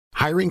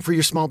Hiring for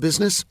your small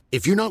business?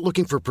 If you're not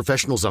looking for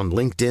professionals on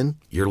LinkedIn,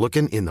 you're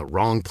looking in the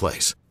wrong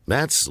place.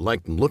 That's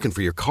like looking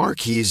for your car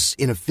keys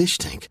in a fish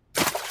tank.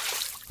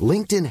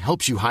 LinkedIn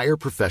helps you hire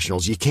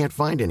professionals you can't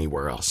find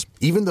anywhere else,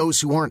 even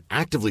those who aren't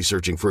actively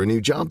searching for a new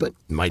job but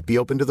might be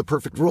open to the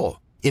perfect role.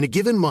 In a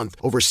given month,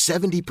 over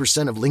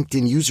 70% of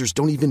LinkedIn users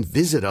don't even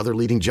visit other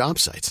leading job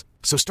sites.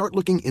 So start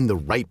looking in the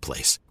right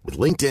place. With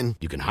LinkedIn,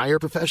 you can hire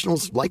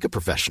professionals like a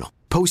professional.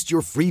 Post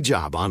your free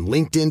job on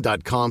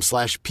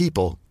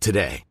linkedin.com/people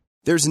today.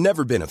 There's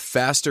never been a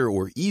faster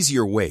or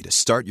easier way to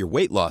start your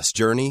weight loss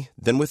journey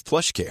than with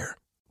PlushCare.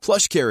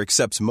 PlushCare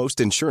accepts most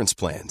insurance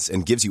plans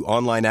and gives you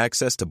online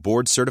access to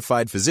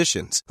board-certified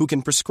physicians who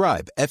can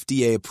prescribe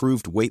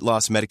FDA-approved weight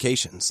loss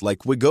medications like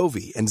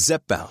Wegovy and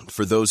Zepbound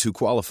for those who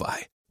qualify.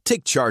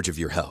 Take charge of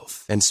your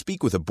health and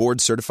speak with a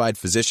board-certified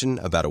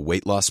physician about a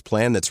weight loss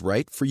plan that's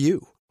right for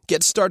you.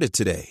 Get started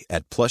today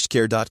at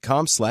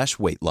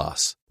plushcare.com/weight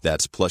loss.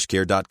 That's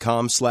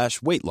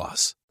plushcare.com/weight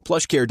loss.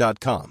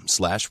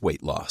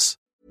 plushcare.com/weight loss.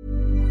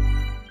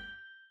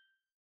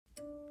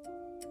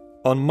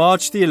 On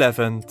March the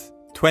 11th,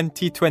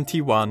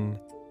 2021,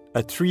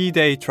 a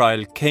 3-day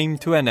trial came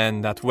to an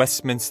end at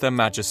Westminster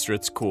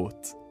Magistrates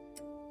Court.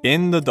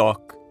 In the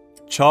dock,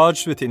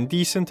 charged with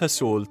indecent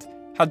assault,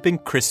 had been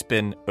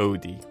Crispin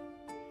Odey.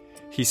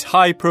 He's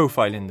high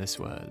profile in this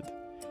world,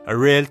 a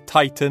real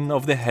titan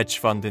of the hedge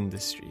fund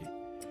industry.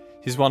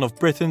 He's one of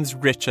Britain's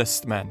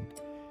richest men,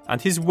 and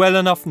he's well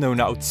enough known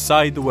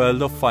outside the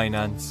world of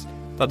finance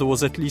that there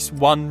was at least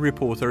one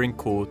reporter in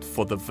court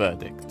for the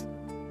verdict.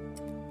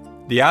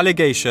 The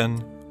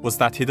allegation was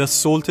that he'd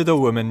assaulted a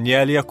woman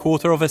nearly a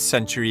quarter of a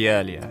century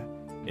earlier,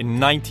 in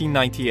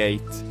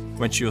 1998,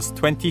 when she was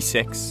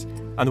 26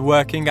 and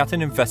working at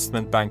an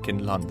investment bank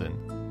in London.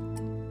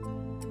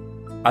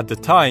 At the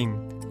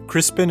time,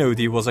 Crispin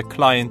Odey was a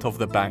client of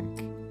the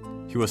bank.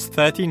 He was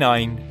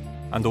 39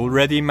 and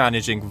already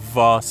managing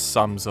vast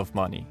sums of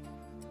money.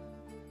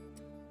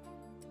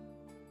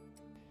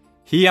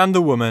 He and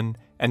the woman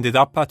ended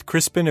up at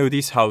Crispin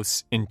Odey's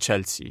house in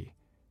Chelsea.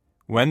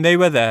 When they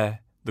were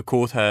there, the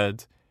court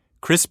heard,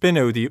 Crispin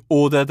Odey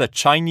ordered a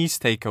Chinese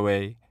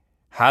takeaway,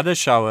 had a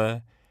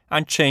shower,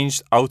 and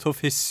changed out of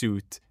his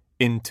suit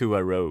into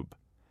a robe.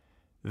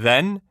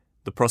 Then,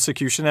 the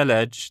prosecution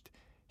alleged,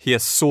 he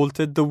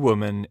assaulted the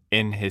woman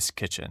in his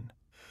kitchen.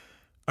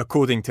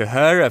 According to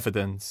her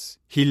evidence,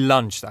 he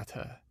lunged at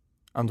her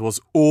and was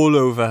all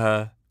over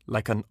her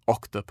like an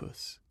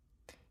octopus.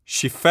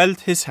 She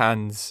felt his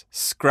hands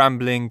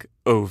scrambling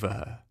over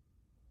her,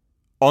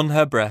 on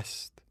her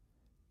breast,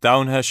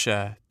 down her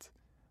shirt,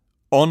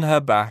 on her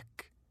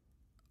back,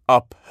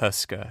 up her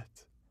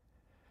skirt.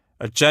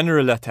 A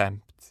general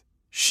attempt,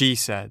 she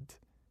said,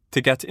 to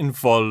get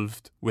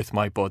involved with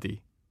my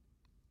body.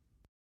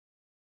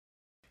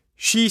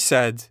 She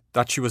said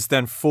that she was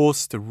then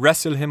forced to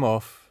wrestle him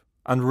off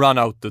and run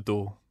out the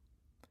door.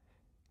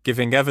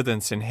 Giving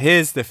evidence in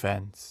his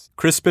defense,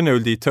 Crispin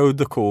Odey told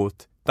the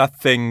court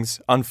that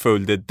things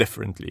unfolded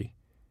differently.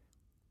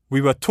 We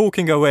were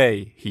talking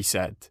away, he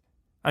said,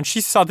 and she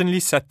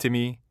suddenly said to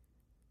me,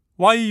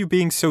 "Why are you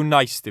being so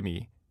nice to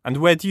me, and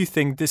where do you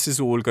think this is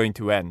all going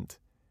to end?"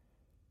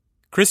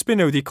 Crispin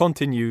Odey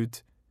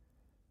continued,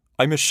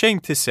 "I'm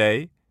ashamed to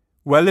say,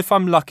 well, if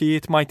I'm lucky,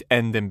 it might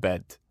end in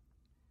bed."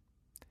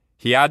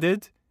 He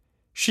added,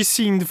 "She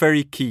seemed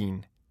very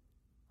keen.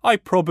 I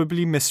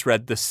probably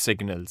misread the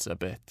signals a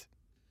bit."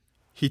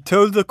 He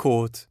told the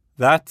court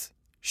that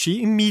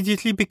she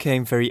immediately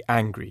became very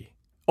angry.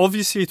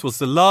 Obviously, it was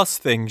the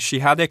last thing she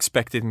had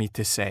expected me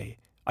to say.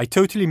 I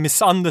totally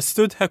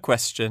misunderstood her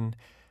question,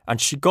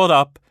 and she got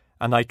up,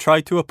 and I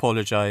tried to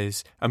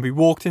apologize, and we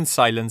walked in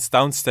silence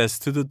downstairs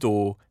to the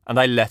door, and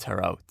I let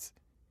her out.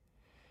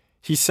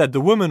 He said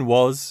the woman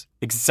was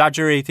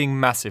exaggerating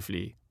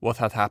massively what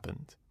had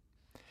happened.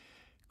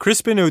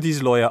 Crispin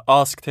Odey's lawyer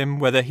asked him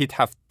whether he'd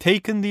have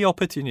taken the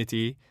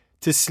opportunity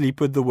to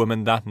sleep with the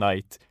woman that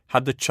night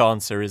had the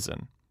chance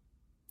arisen.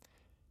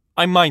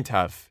 "I might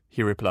have,"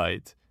 he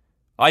replied.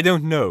 "I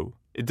don't know.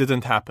 It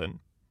didn't happen."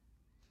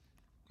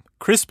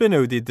 Crispin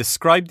Odey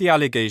described the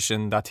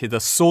allegation that he'd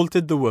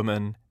assaulted the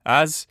woman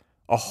as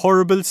a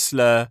horrible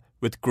slur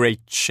with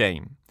great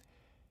shame.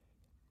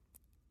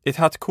 It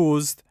had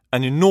caused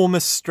an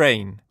enormous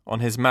strain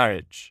on his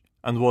marriage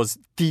and was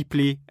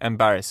deeply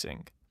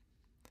embarrassing.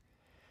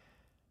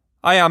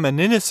 "I am an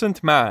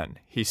innocent man,"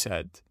 he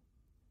said.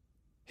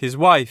 His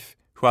wife,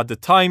 who at the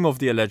time of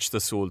the alleged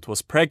assault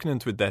was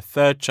pregnant with their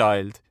third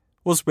child,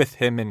 was with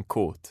him in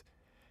court.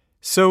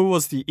 So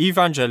was the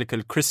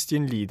evangelical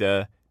Christian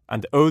leader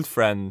and old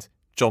friend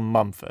John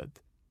Mumford.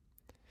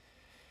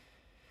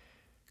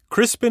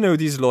 Crispin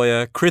Odey's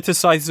lawyer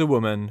criticized the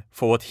woman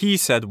for what he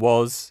said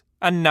was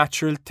a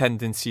natural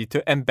tendency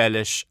to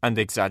embellish and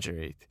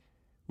exaggerate,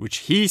 which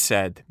he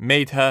said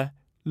made her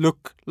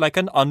look like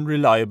an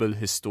unreliable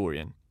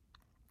historian.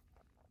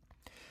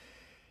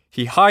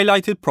 He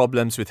highlighted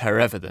problems with her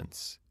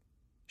evidence.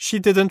 She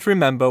didn't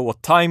remember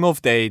what time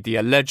of day the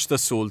alleged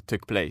assault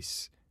took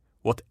place,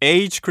 what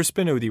age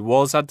Crispin Odey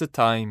was at the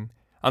time,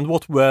 and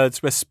what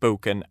words were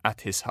spoken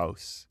at his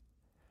house.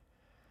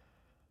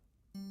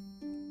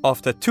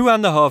 After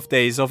 2.5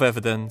 days of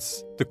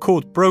evidence, the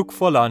court broke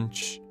for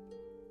lunch,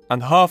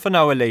 and half an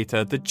hour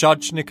later, the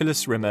judge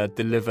Nicholas Rimmer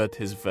delivered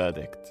his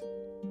verdict.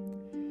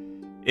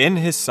 In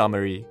his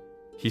summary,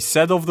 he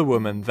said of the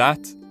woman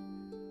that,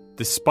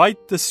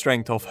 despite the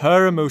strength of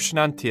her emotion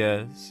and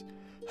tears,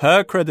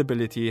 her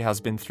credibility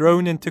has been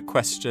thrown into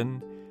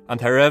question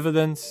and her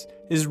evidence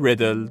is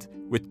riddled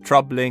with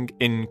troubling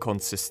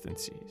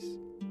inconsistencies.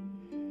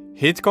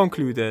 He'd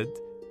concluded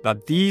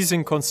that these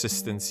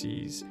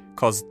inconsistencies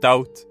caused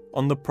doubt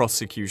on the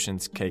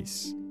prosecution's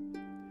case.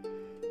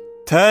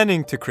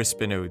 Turning to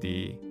Crispin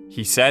Odey,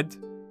 he said,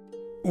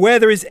 "Where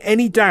there is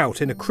any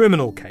doubt in a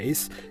criminal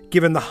case,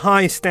 given the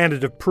high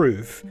standard of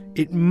proof,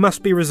 it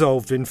must be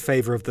resolved in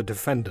favour of the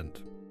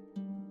defendant.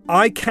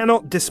 I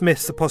cannot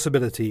dismiss the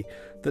possibility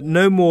that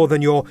no more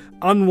than your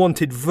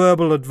unwanted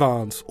verbal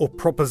advance or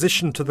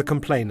proposition to the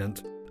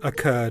complainant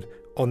occurred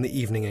on the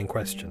evening in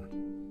question."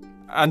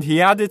 And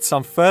he added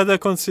some further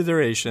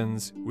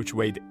considerations which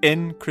weighed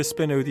in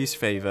Crispin Odey's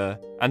favour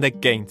and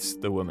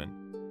against the woman.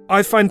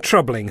 "I find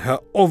troubling her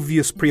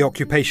obvious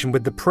preoccupation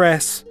with the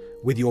press,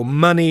 with your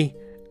money,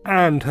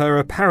 and her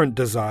apparent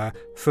desire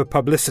for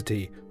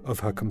publicity of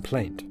her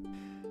complaint."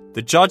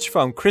 The judge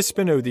found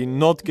Crispin Odey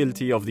not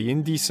guilty of the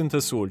indecent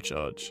assault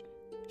charge.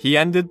 He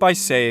ended by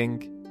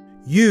saying,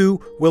 "You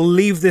will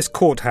leave this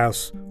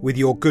courthouse with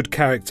your good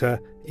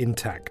character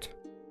intact."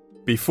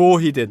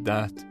 Before he did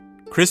that,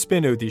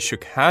 Crispin Odey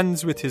shook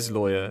hands with his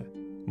lawyer,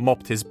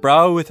 mopped his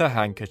brow with a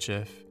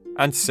handkerchief,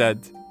 and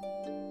said,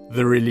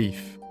 The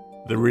relief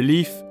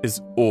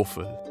is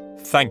awful.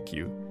 Thank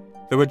you.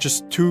 There were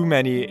just too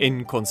many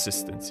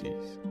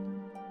inconsistencies."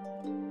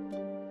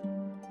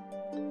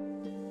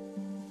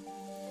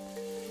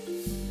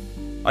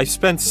 I've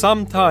spent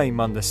some time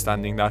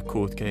understanding that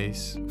court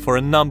case for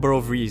a number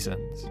of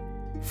reasons.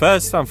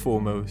 First and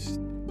foremost,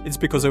 it's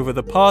because over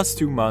the past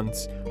 2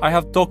 months, I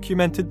have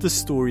documented the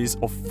stories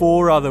of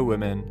 4 other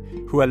women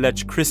who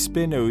allege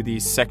Crispin Odey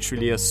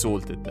sexually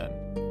assaulted them.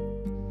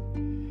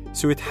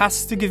 So it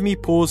has to give me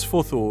pause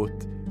for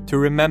thought to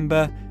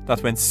remember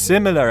that when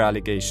similar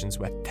allegations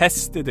were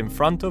tested in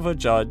front of a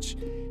judge,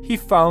 he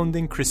found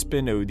in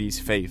Crispin Odey's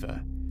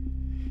favour.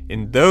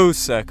 In those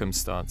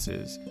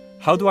circumstances,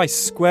 how do I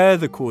square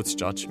the court's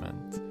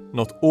judgment,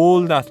 not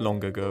all that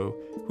long ago,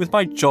 with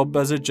my job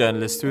as a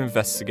journalist to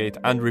investigate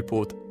and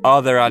report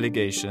other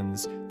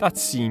allegations that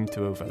seem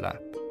to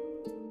overlap?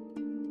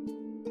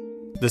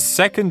 The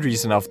second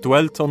reason I've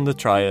dwelt on the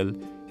trial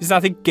is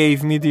that it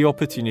gave me the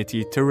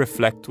opportunity to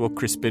reflect what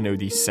Crispin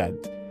Odey said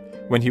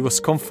when he was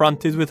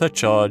confronted with a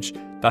charge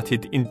that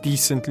he'd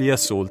indecently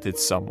assaulted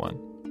someone.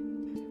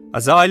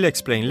 As I'll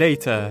explain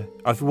later,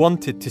 I've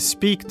wanted to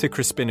speak to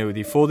Crispin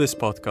Odey for this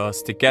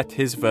podcast to get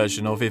his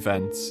version of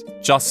events,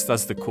 just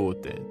as the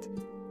court did.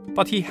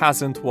 But he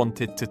hasn't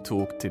wanted to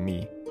talk to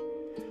me.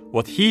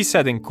 What he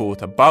said in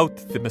court about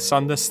the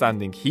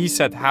misunderstanding he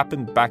said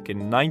happened back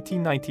in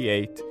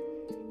 1998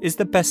 is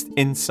the best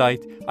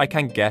insight I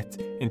can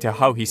get into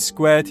how he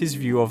squared his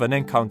view of an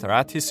encounter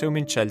at his home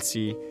in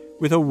Chelsea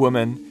with a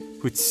woman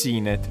who'd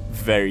seen it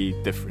very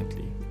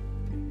differently.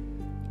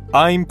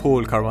 I'm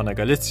Paul Caruana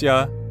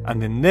Galizia,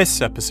 and in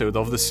this episode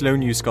of the Slow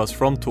Newscast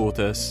from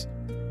Tortoise,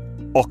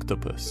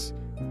 Octopus,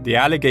 the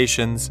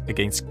allegations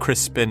against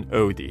Crispin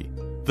Odey,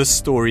 the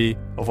story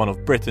of one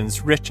of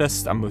Britain's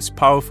richest and most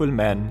powerful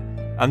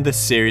men, and the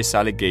serious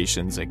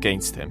allegations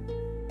against him.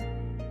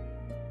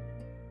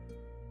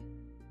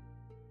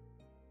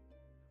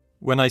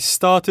 When I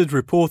started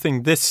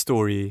reporting this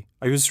story,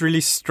 I was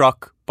really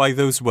struck by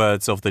those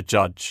words of the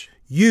judge.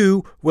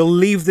 "You will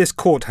leave this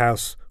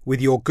courthouse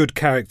with your good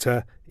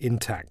character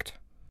intact."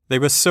 They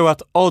were so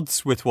at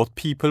odds with what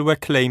people were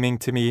claiming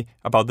to me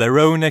about their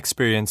own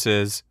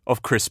experiences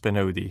of Crispin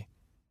Odey.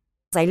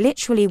 I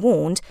literally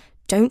warned,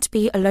 don't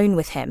be alone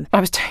with him. I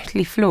was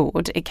totally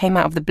floored. It came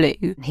out of the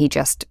blue. He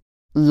just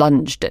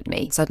lunged at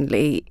me.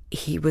 Suddenly,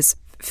 he was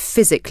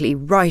physically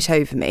right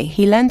over me.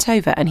 He leant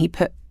over and he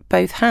put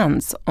both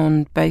hands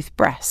on both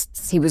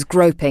breasts. He was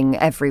groping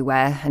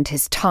everywhere, and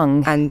his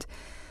tongue... And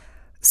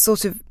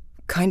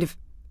kind of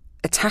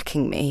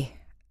attacking me.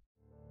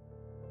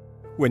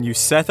 When you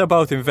set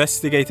about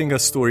investigating a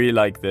story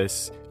like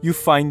this, you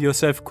find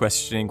yourself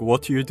questioning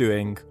what you're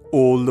doing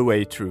all the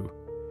way through.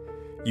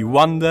 You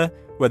wonder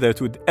whether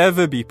it would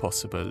ever be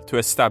possible to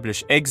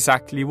establish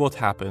exactly what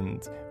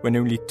happened when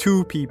only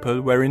 2 people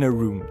were in a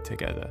room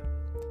together.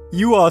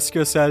 You ask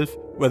yourself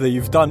whether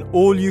you've done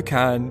all you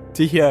can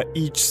to hear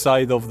each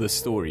side of the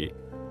story,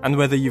 and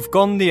whether you've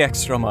gone the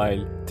extra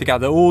mile to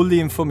gather all the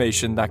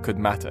information that could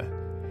matter.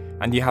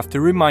 And you have to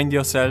remind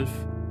yourself,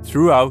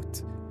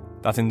 throughout,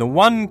 that in the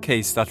one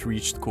case that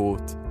reached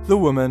court, the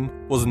woman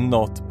was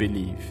not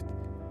believed.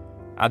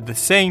 At the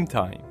same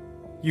time,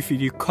 you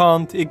feel you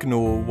can't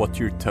ignore what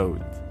you're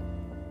told.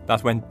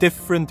 That when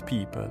different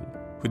people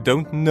who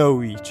don't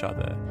know each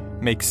other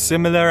make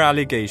similar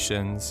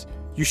allegations,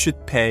 you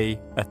should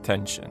pay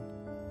attention.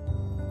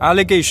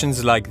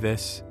 Allegations like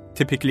this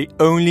typically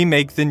only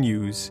make the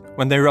news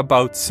when they're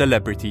about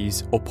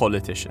celebrities or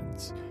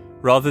politicians,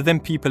 rather than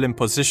people in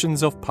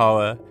positions of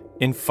power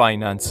in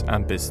finance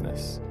and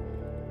business.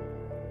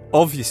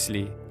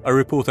 Obviously, a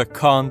reporter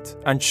can't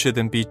and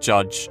shouldn't be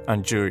judge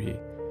and jury,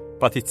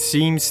 but it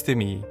seems to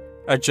me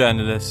a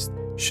journalist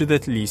should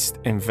at least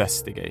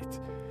investigate.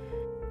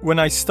 When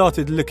I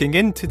started looking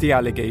into the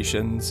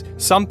allegations,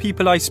 some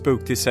people I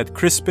spoke to said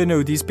Crispin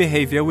Odey's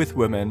behaviour with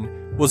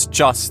women was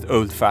just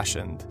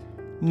old-fashioned,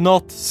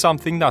 not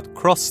something that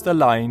crossed the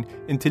line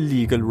into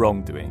legal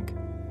wrongdoing.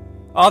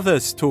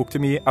 Others talked to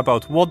me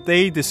about what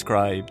they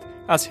described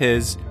as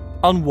his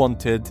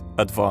unwanted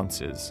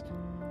advances.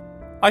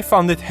 I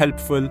found it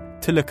helpful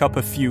to look up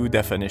a few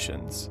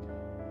definitions.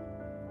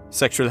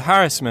 Sexual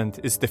harassment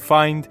is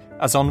defined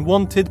as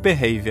unwanted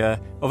behaviour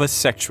of a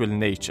sexual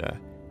nature,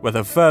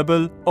 whether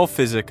verbal or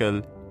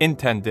physical,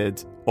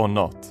 intended or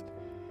not.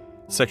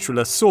 Sexual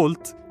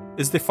assault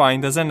is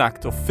defined as an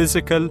act of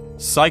physical,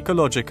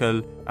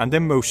 psychological, and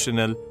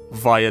emotional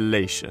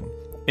violation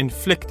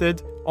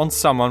inflicted on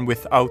someone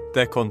without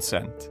their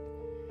consent.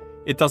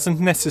 It doesn't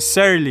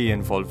necessarily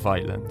involve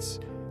violence,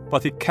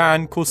 but it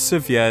can cause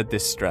severe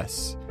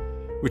distress,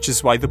 which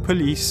is why the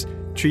police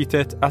treat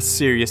it as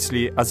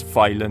seriously as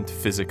violent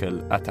physical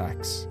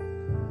attacks.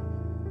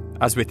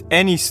 As with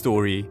any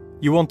story,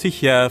 you want to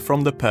hear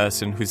from the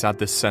person who's at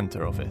the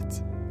centre of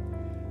it.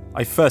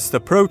 I first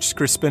approached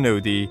Crispin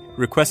Odey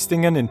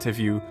requesting an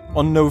interview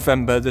on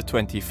November the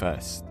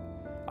 21st.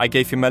 I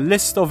gave him a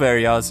list of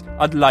areas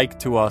I'd like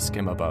to ask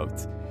him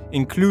about,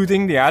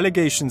 including the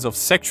allegations of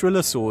sexual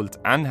assault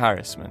and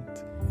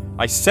harassment.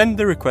 I sent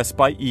the request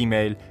by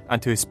email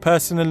and to his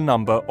personal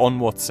number on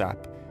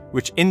WhatsApp,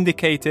 which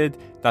indicated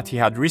that he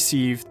had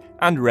received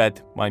and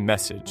read my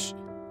message.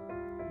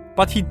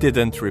 But he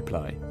didn't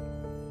reply.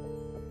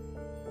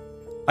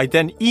 I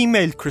then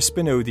emailed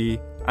Crispin Odey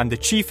and the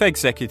chief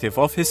executive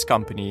of his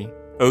company,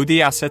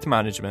 Odey Asset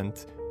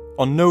Management,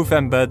 on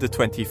November the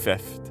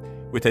 25th,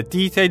 with a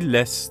detailed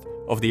list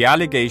of the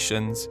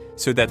allegations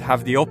so they'd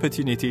have the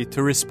opportunity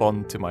to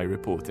respond to my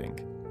reporting.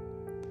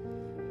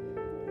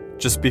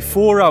 Just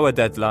before our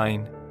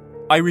deadline,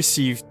 I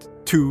received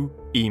 2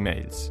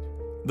 emails.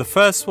 The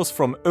first was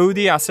from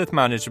Odey Asset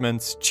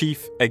Management's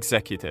chief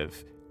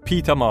executive,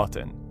 Peter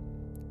Martin.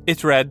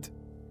 It read,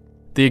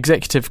 "The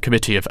executive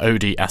committee of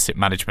Odey Asset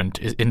Management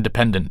is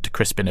independent to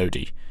Crispin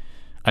Odey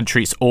and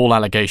treats all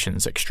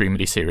allegations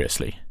extremely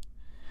seriously.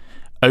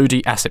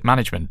 Odey Asset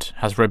Management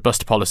has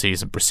robust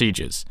policies and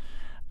procedures,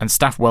 and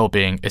staff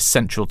well-being is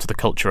central to the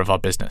culture of our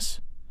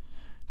business.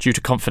 Due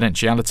to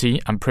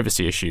confidentiality and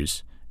privacy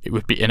issues, it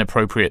would be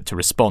inappropriate to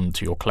respond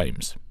to your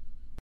claims."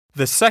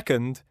 The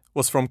second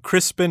was from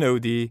Crispin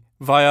Odey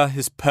via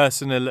his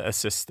personal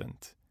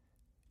assistant.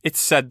 It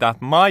said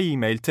that my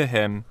email to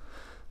him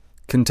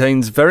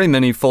contains very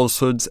many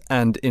falsehoods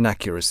and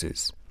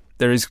inaccuracies.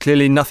 There is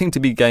clearly nothing to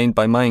be gained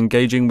by my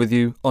engaging with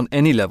you on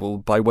any level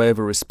by way of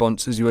a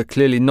response, as you are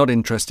clearly not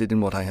interested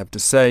in what I have to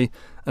say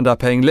and are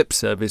paying lip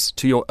service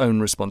to your own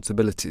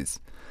responsibilities.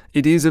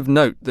 It is of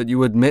note that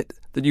you admit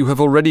that you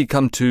have already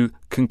come to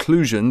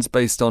conclusions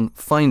based on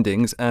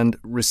findings and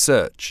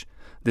research.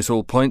 This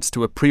all points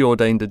to a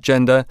preordained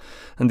agenda,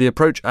 and the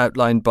approach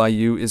outlined by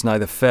you is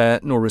neither fair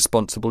nor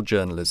responsible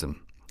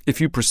journalism.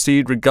 If you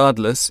proceed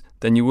regardless,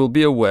 then you will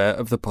be aware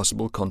of the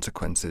possible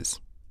consequences.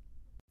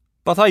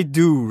 But I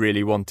do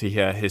really want to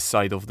hear his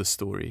side of the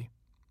story.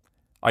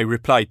 I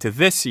replied to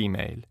this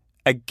email,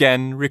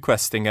 again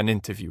requesting an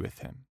interview with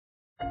him.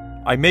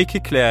 I make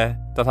it clear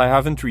that I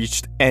haven't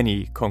reached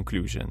any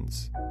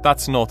conclusions.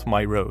 That's not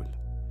my role.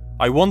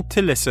 I want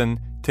to listen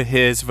to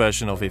his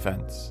version of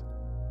events.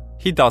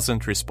 He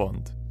doesn't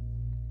respond.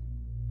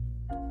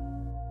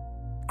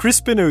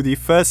 Crispin Odey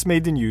first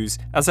made the news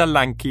as a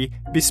lanky,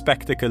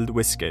 bespectacled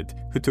wizkid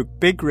who took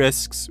big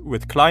risks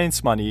with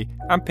clients' money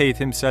and paid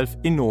himself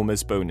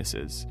enormous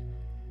bonuses.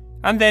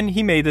 And then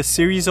he made a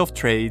series of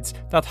trades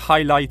that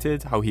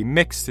highlighted how he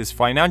mixed his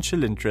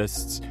financial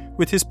interests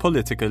with his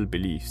political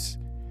beliefs.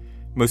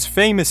 Most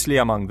famously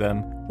among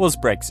them was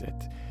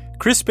Brexit.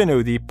 Crispin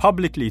Odey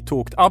publicly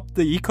talked up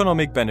the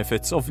economic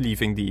benefits of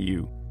leaving the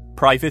EU.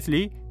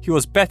 Privately, he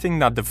was betting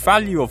that the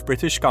value of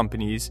British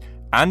companies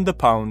and the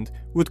pound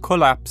would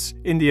collapse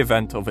in the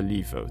event of a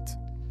leave vote.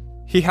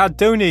 He had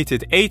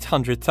donated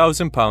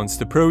 £800,000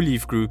 to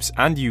pro-leave groups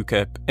and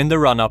UKIP in the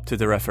run-up to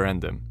the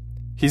referendum.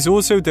 He's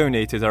also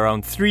donated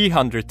around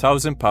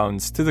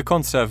 £300,000 to the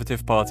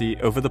Conservative Party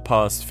over the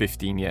past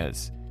 15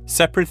 years.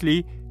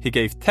 Separately, he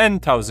gave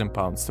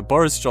 £10,000 to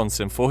Boris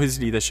Johnson for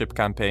his leadership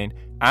campaign,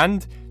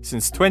 and,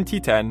 since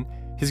 2010,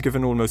 he's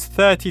given almost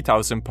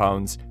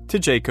 £30,000 to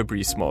Jacob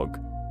Rees-Mogg,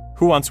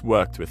 who once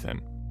worked with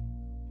him.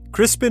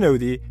 Crispin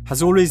Odey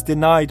has always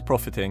denied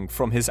profiting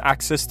from his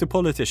access to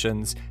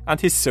politicians and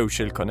his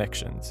social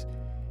connections.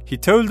 He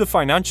told the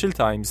Financial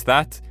Times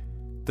that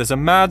there's a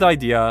mad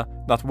idea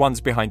that one's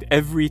behind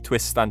every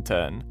twist and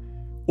turn.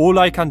 All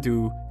I can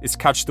do is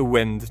catch the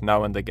wind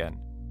now and again.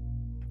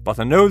 But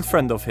an old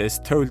friend of his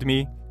told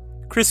me,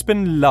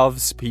 Crispin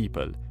loves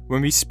people.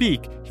 When we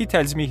speak, he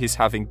tells me he's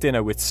having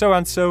dinner with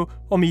so-and-so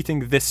or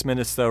meeting this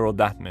minister or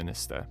that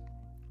minister.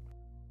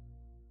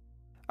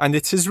 and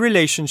it's his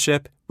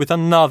relationship with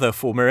another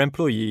former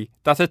employee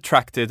that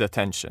attracted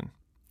attention.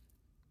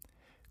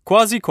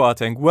 Kwasi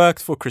Kwarteng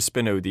worked for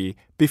Crispin Odey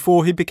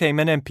before he became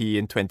an MP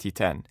in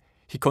 2010.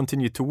 He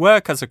continued to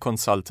work as a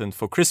consultant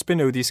for Crispin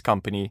Odey's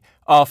company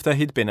after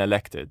he'd been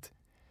elected.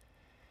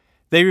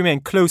 They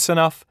remained close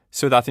enough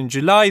so that in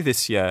July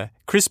this year,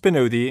 Crispin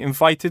Odey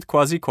invited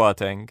Kwasi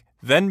Kwarteng,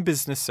 then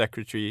business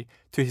secretary,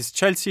 to his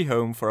Chelsea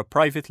home for a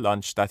private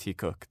lunch that he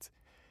cooked.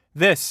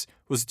 This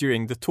was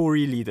during the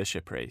Tory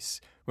leadership race,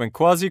 when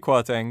Kwasi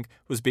Kwarteng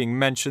was being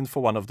mentioned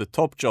for one of the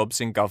top jobs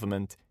in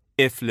government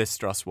if Liz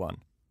Truss won.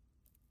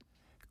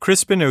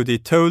 Crispin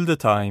Odey told The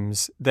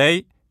Times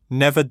they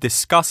never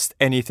discussed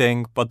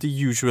anything but the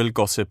usual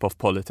gossip of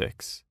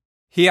politics.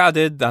 He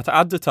added that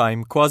at the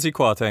time Kwasi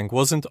Kwarteng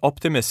wasn't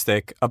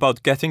optimistic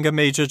about getting a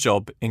major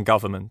job in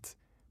government.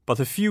 But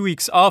a few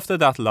weeks after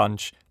that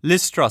lunch,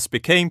 Liz Truss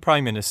became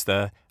Prime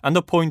Minister and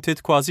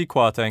appointed Kwasi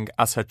Kwarteng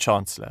as her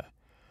Chancellor.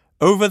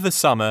 Over the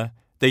summer,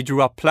 they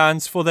drew up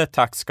plans for their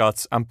tax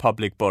cuts and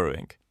public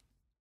borrowing.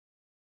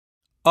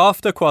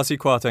 After Kwasi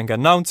Kwarteng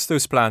announced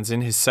those plans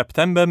in his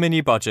September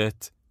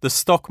mini-budget, the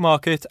stock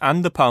market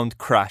and the pound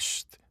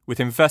crashed, with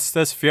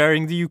investors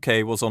fearing the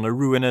UK was on a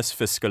ruinous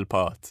fiscal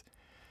path.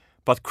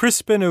 But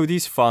Crispin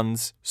Odey's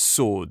funds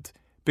soared,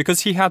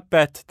 because he had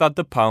bet that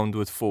the pound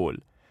would fall.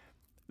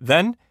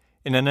 Then,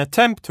 in an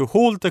attempt to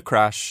halt the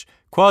crash,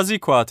 Kwasi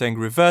Kwarteng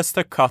reversed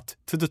a cut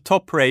to the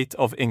top rate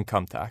of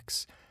income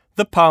tax.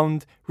 The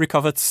pound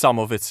recovered some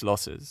of its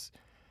losses.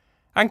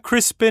 And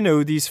Crispin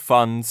Odey's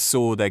funds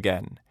soared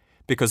again,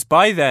 because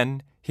by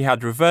then he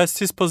had reversed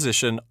his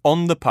position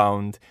on the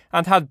pound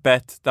and had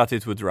bet that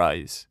it would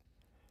rise.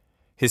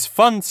 His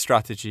fund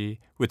strategy,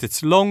 with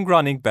its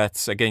long-running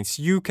bets against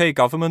UK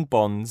government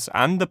bonds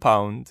and the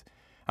pound,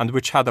 and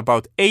which had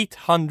about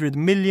 £800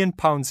 million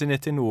in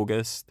it in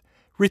August,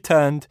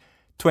 returned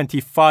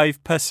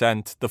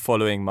 25% the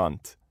following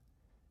month.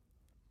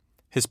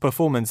 His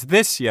performance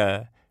this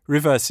year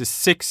reverses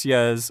 6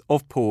 years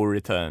of poor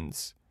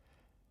returns.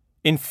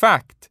 In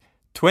fact,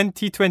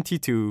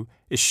 2022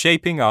 is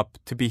shaping up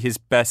to be his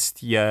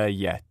best year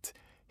yet.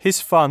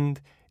 His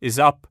fund is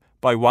up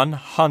by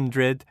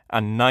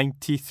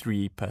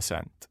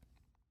 193%.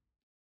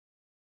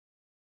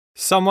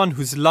 Someone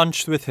who's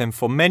lunched with him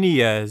for many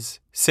years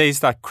says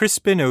that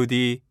Crispin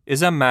Odey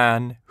is a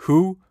man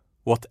who,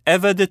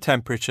 whatever the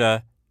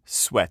temperature,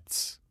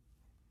 sweats.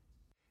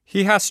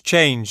 He has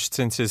changed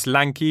since his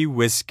lanky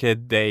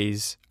whiz-kid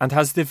days and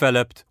has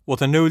developed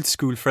what an old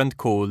school friend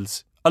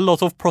calls a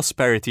lot of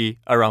prosperity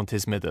around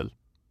his middle.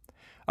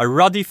 A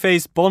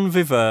ruddy-faced bon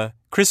vivant,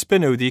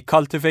 Crispin Odey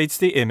cultivates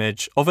the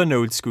image of an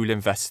old school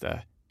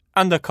investor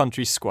and a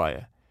country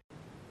squire.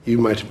 You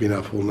might have been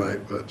up all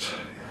night, but,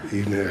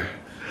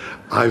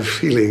 I'm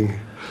feeling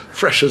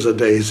fresh as a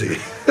daisy.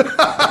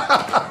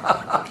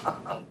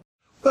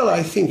 Well,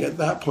 I think at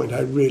that point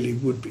I really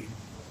would be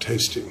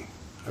toasting.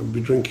 I would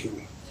be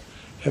drinking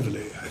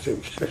heavily, I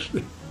think,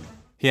 actually.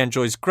 He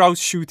enjoys grouse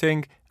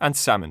shooting and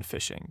salmon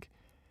fishing.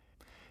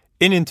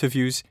 In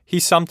interviews, he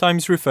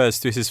sometimes refers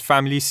to his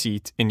family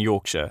seat in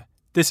Yorkshire.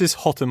 This is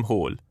Hotham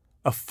Hall,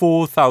 a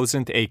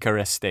 4,000-acre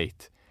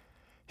estate.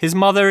 His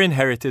mother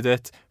inherited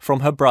it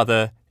from her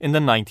brother in the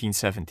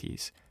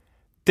 1970s.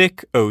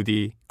 Dick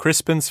Odey,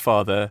 Crispin's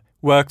father,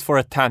 worked for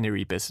a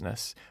tannery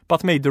business,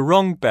 but made the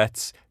wrong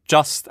bets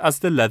just as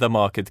the leather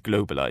market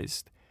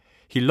globalized.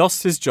 He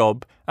lost his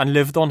job and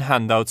lived on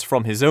handouts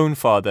from his own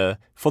father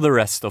for the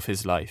rest of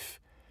his life.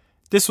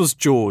 This was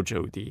George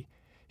Odey.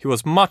 He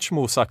was much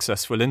more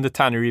successful in the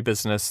tannery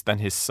business than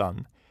his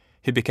son.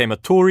 He became a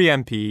Tory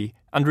MP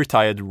and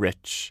retired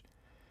rich.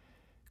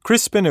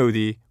 Crispin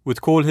Odey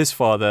would call his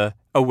father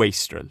a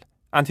wastrel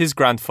and his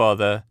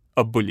grandfather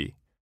a bully.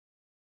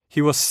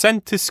 He was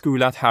sent to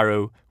school at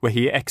Harrow, where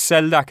he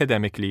excelled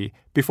academically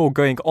before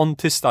going on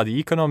to study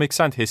economics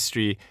and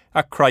history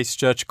at Christ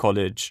Church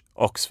College,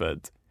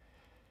 Oxford.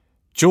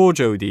 George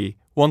Odey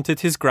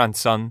wanted his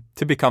grandson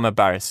to become a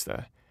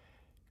barrister.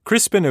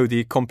 Crispin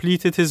Odey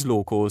completed his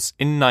law course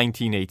in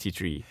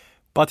 1983,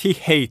 but he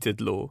hated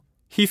law.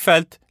 He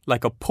felt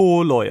like a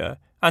poor lawyer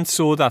and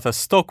saw that a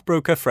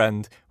stockbroker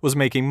friend was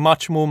making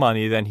much more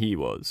money than he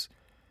was.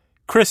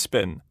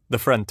 Crispin, the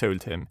friend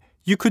told him,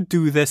 you could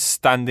do this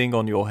standing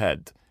on your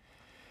head.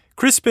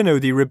 Crispin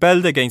Odey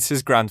rebelled against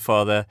his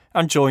grandfather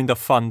and joined a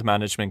fund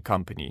management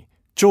company.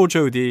 George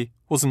Odey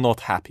was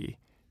not happy.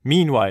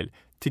 Meanwhile,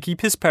 to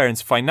keep his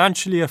parents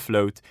financially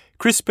afloat,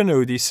 Crispin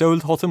Odey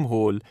sold Hotham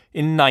Hall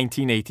in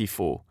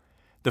 1984.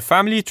 The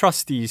family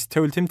trustees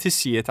told him to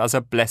see it as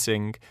a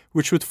blessing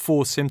which would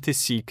force him to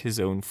seek his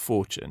own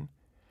fortune.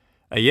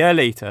 A year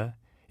later,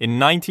 in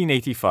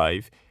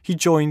 1985, he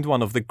joined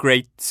one of the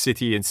great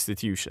city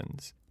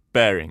institutions,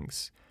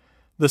 Barings.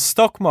 The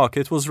stock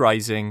market was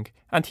rising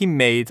and he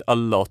made a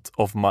lot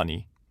of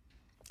money.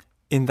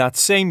 In that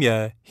same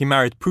year, he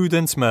married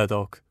Prudence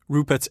Murdoch,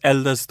 Rupert's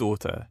eldest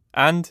daughter,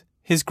 and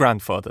his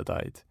grandfather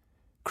died.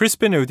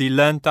 Crispin Odey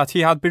learned that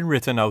he had been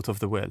written out of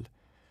the will.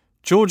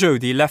 George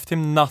Odey left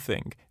him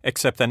nothing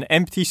except an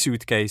empty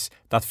suitcase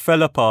that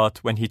fell apart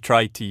when he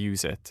tried to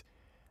use it.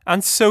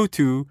 and so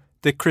too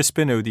did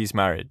Crispin Odey's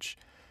marriage.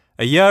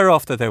 A year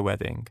after their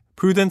wedding,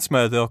 Prudence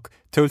Murdoch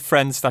told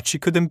friends that she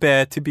couldn't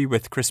bear to be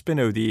with Crispin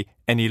Odey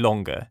any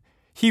longer.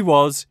 He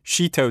was,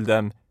 she told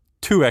them,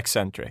 too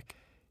eccentric.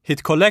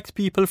 He'd collect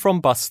people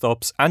from bus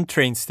stops and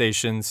train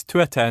stations to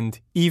attend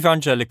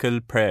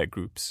evangelical prayer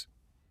groups.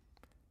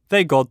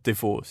 They got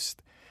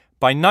divorced.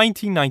 By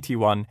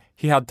 1991,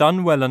 he had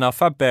done well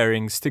enough at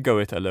Barings to go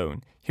it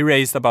alone. He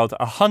raised about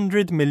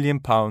 £100 million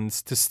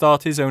to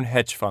start his own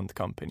hedge fund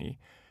company,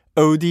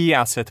 Odey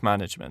Asset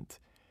Management.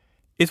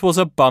 It was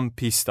a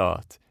bumpy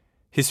start.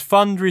 His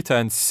fund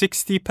returned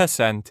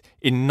 60%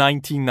 in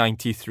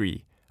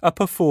 1993, a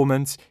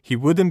performance he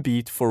wouldn't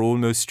beat for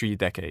almost 3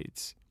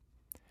 decades.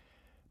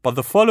 But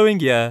the following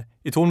year,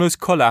 it almost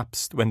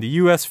collapsed when the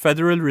US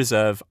Federal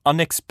Reserve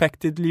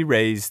unexpectedly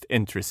raised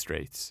interest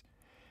rates.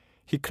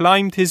 He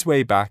climbed his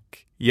way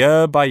back,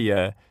 year by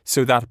year,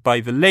 so that by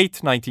the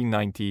late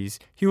 1990s,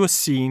 he was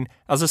seen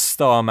as a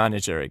star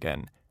manager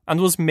again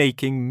and was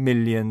making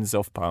millions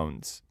of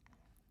pounds.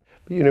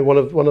 You know,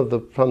 one of the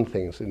fun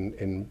things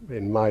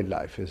in my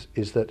life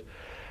is that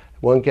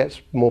one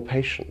gets more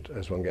patient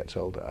as one gets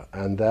older,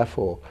 and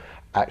therefore,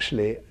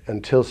 actually,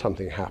 until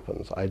something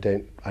happens, I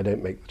don't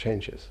make the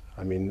changes.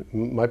 I mean,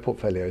 my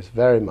portfolio is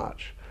very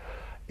much,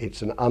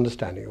 it's an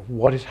understanding of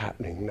what is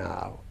happening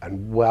now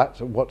and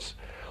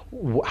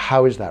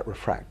how is that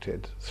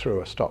refracted through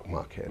a stock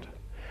market,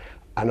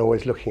 and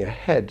always looking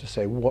ahead to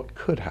say what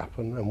could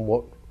happen and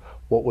what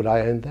would I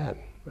own then.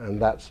 And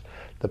that's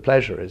the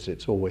pleasure, is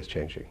it's always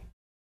changing.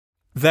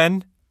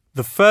 Then,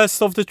 the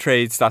first of the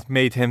trades that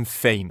made him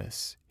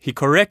famous. He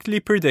correctly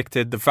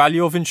predicted the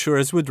value of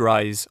insurers would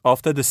rise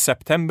after the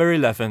September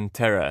 11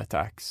 terror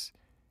attacks.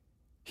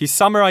 He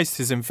summarized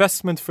his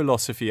investment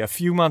philosophy a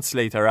few months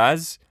later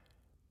as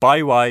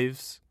buy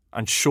wives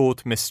and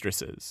short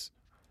mistresses.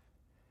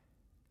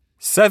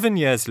 7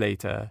 years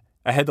later,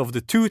 ahead of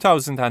the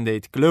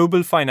 2008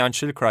 global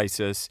financial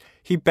crisis,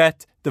 he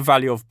bet the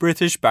value of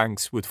British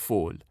banks would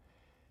fall.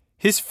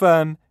 His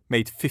firm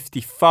made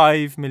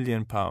 £55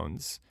 million.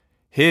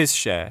 His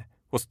share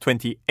was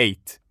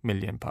 £28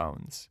 million.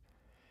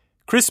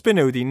 Crispin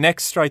Odey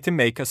next tried to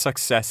make a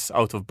success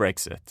out of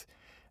Brexit,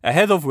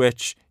 ahead of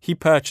which he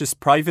purchased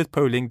private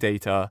polling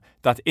data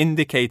that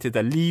indicated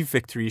a Leave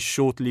victory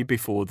shortly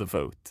before the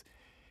vote.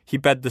 He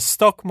bet the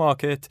stock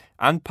market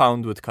and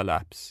pound would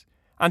collapse,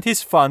 and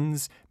his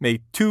funds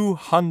made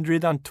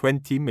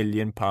 £220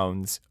 million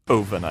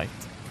overnight.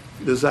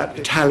 There's that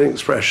Italian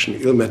expression,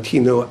 il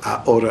mattino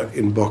ha oro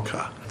in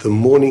bocca. The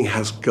morning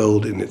has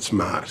gold in its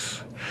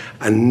mouth.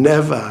 And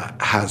never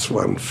has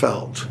one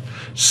felt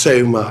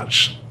so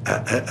much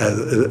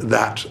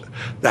that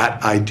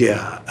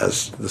idea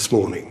as this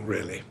morning,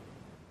 really.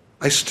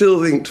 I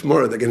still think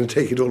tomorrow they're going to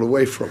take it all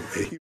away from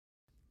me.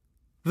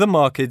 The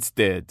markets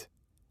did.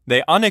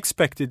 They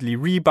unexpectedly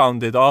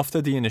rebounded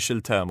after the initial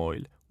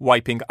turmoil,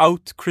 wiping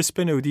out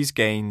Crispin Odey's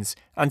gains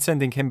and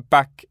sending him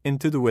back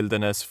into the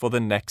wilderness for the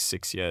next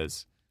 6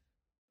 years.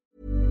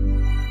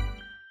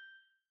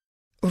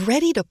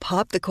 Ready to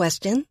pop the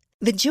question?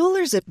 The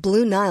jewelers at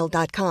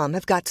BlueNile.com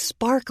have got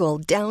sparkle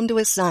down to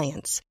a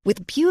science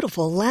with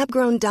beautiful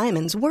lab-grown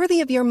diamonds worthy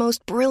of your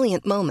most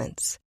brilliant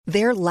moments.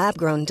 Their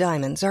lab-grown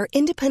diamonds are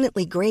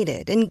independently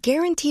graded and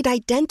guaranteed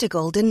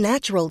identical to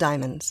natural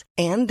diamonds,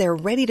 and they're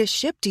ready to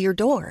ship to your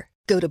door.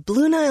 Go to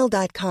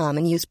BlueNile.com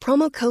and use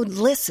promo code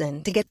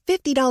LISTEN to get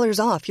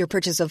 $50 off your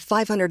purchase of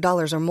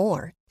 $500 or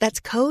more. That's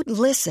code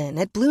LISTEN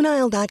at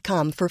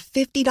BlueNile.com for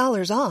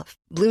 $50 off.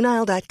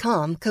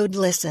 BlueNile.com, code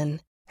LISTEN.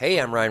 Hey,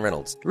 I'm Ryan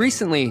Reynolds.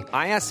 Recently,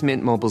 I asked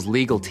Mint Mobile's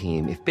legal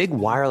team if big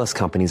wireless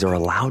companies are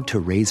allowed to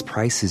raise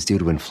prices due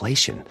to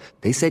inflation.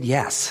 They said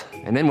yes.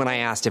 And then when I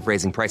asked if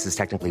raising prices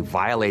technically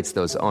violates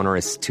those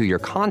onerous 2-year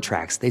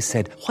contracts, they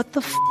said, "What the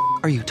f***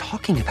 are you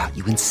talking about,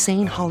 you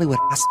insane Hollywood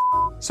ass?"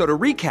 So to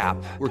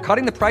recap, we're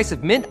cutting the price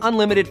of Mint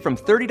Unlimited from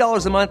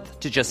 $30 a month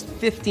to just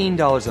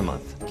 $15 a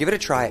month. Give it a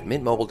try at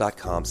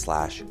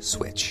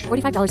mintmobile.com/switch.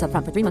 $45 up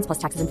front for 3 months plus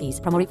taxes and fees.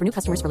 Promo rate for new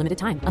customers for limited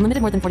time. Unlimited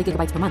more than 40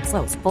 gigabytes per month.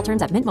 Slows full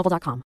terms at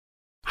mintmobile.com.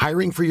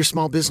 Hiring for your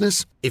small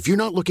business? If you're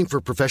not looking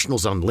for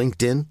professionals on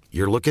LinkedIn,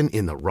 you're looking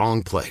in the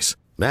wrong place.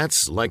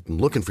 That's like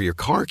looking for your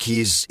car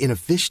keys in a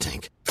fish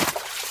tank.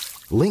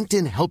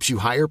 LinkedIn helps you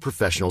hire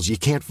professionals you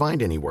can't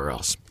find anywhere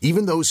else,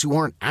 even those who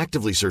aren't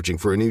actively searching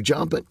for a new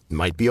job but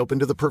might be open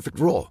to the perfect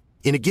role.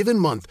 In a given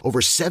month,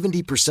 over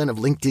 70% of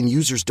LinkedIn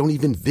users don't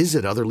even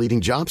visit other leading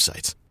job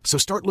sites. So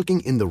start looking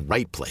in the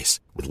right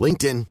place. With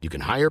LinkedIn, you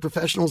can hire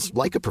professionals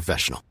like a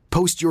professional.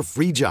 Post your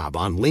free job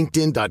on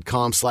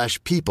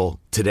linkedin.com/people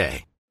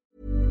today.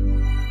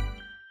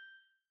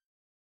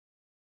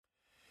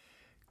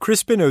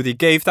 Crispin Odey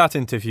gave that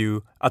interview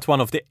at one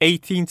of the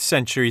 18th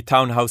century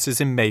townhouses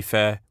in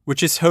Mayfair,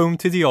 which is home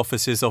to the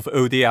offices of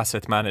Odey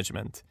Asset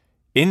Management.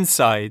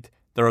 Inside,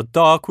 there are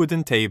dark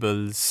wooden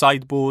tables,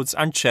 sideboards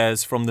and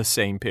chairs from the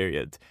same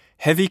period,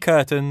 heavy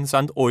curtains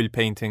and oil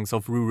paintings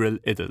of rural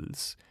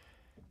idylls.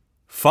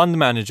 Fund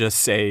managers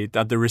say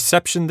that the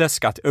reception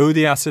desk at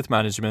Odey Asset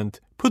Management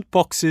put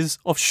boxes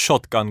of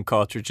shotgun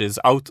cartridges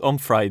out on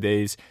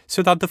Fridays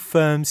so that the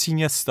firm's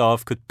senior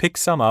staff could pick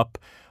some up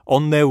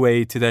on their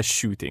way to their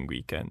shooting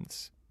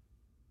weekends.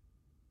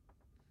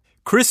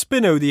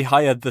 Crispin Odey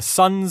hired the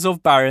sons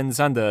of barons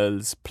and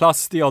earls,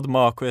 plus the odd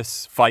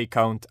marquis,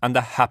 viscount and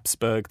a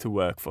Habsburg to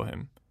work for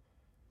him.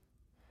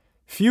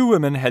 Few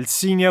women held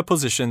senior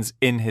positions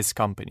in his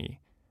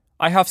company.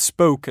 I have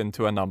spoken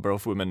to a number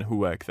of women who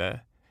work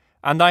there,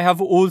 and I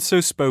have also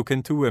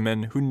spoken to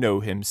women who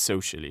know him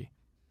socially.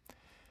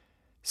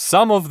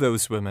 Some of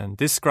those women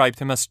described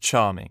him as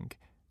charming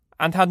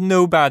and had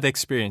no bad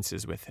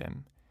experiences with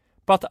him,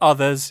 but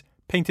others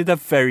painted a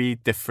very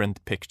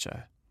different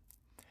picture.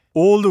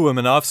 All the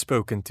women I've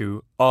spoken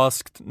to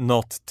asked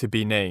not to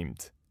be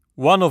named.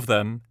 One of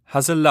them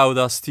has allowed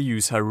us to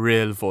use her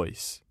real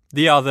voice.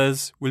 The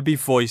others will be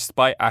voiced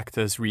by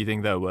actors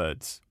reading their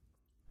words.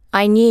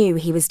 I knew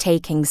he was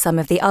taking some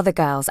of the other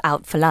girls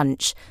out for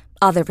lunch,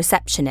 other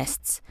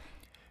receptionists.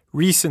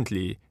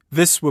 Recently,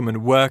 this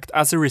woman worked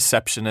as a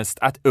receptionist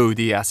at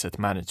Odey Asset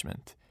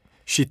Management.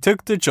 She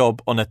took the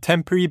job on a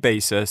temporary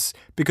basis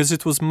because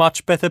it was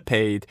much better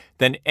paid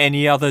than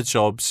any other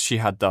jobs she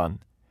had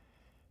done,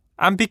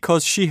 and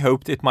because she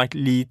hoped it might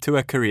lead to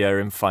a career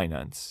in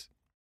finance.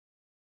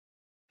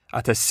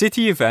 At a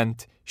city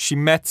event, she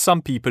met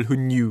some people who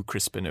knew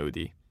Crispin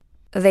Odey.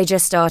 They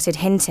just started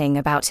hinting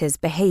about his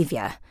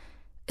behaviour.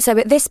 So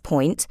at this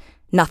point,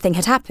 nothing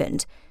had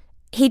happened.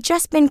 He'd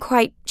just been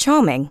quite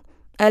charming.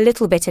 A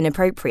little bit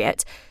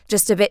inappropriate,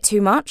 just a bit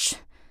too much.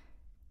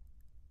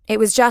 It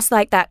was just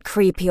like that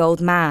creepy old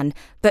man,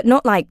 but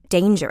not like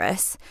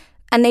dangerous.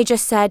 And they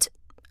just said,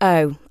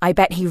 "Oh, I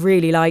bet he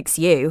really likes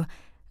you."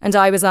 And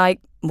I was like,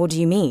 "What do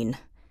you mean?"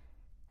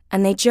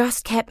 And they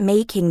just kept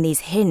making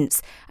these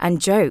hints and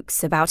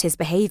jokes about his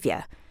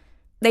behaviour.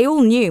 They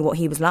all knew what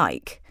he was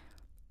like.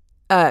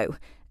 Oh,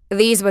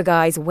 these were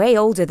guys way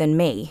older than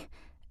me.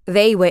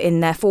 They were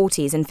in their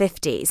 40s and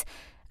 50s,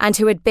 and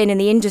who had been in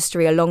the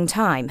industry a long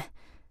time.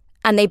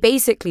 And they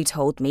basically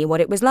told me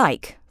what it was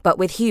like, but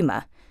with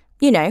humour.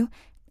 You know,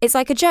 it's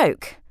like a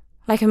joke.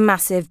 Like a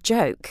massive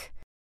joke.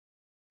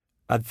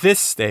 At this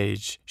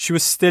stage, she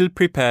was still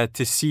prepared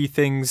to see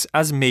things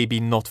as maybe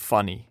not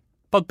funny,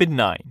 but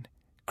benign.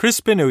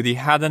 Crispin Odey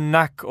had a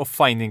knack of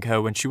finding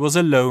her when she was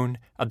alone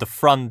at the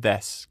front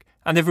desk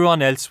and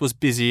everyone else was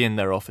busy in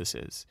their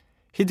offices.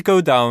 He'd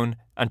go down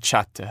and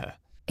chat to her.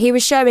 He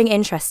was showing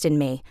interest in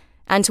me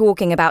and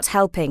talking about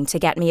helping to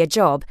get me a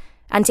job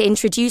and to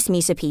introduce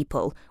me to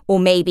people or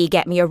maybe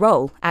get me a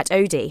role at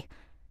Odey.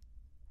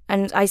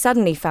 And I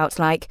suddenly felt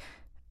like,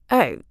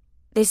 oh,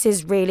 this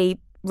is really,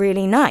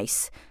 really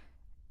nice.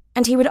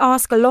 And he would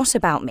ask a lot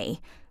about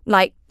me,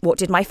 like, what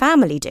did my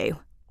family do?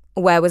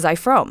 Where was I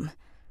from?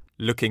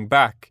 Looking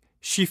back,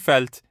 she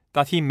felt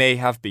that he may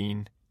have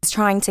been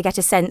trying to get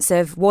a sense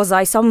of, was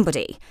I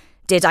somebody?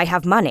 Did I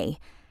have money?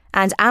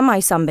 And am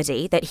I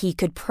somebody that he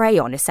could prey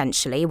on,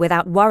 essentially,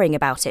 without worrying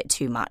about it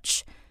too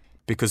much?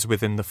 Because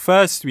within the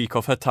first week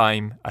of her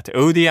time at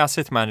Odey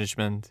Asset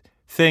Management,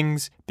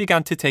 things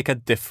began to take a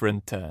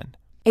different turn.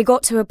 It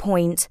got to a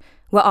point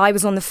where I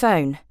was on the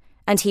phone,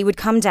 and he would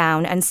come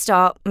down and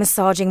start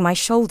massaging my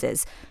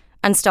shoulders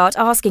and start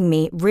asking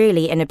me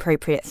really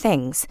inappropriate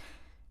things.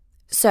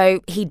 So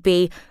he'd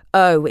be,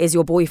 "Oh, is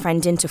your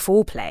boyfriend into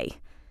foreplay?"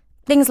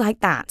 Things like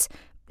that.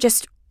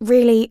 Just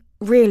really,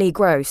 really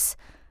gross.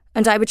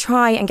 And I would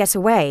try and get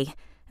away,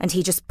 and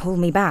he'd just pull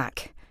me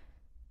back.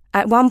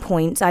 At one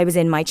point, I was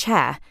in my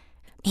chair.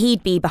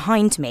 He'd be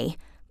behind me.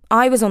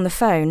 I was on the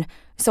phone,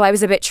 so I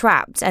was a bit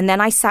trapped, and then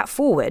I sat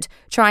forward,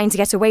 trying to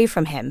get away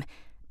from him.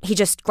 He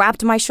just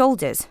grabbed my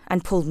shoulders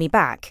and pulled me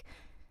back.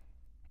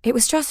 It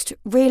was just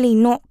really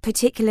not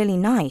particularly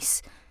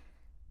nice.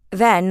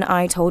 Then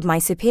I told my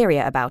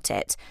superior about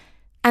it,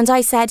 and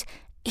I said,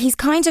 "He's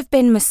kind of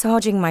been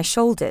massaging my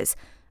shoulders.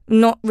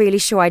 Not really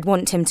sure I'd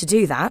want him to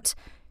do that."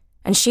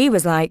 And she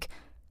was like,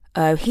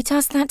 "Oh, he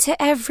does that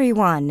to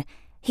everyone.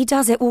 He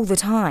does it all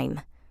the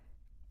time."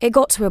 It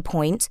got to a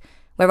point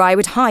where I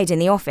would hide in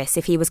the office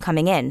if he was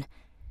coming in.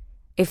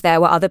 If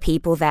there were other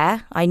people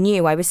there, I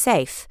knew I was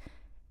safe.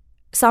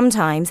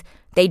 Sometimes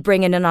they'd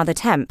bring in another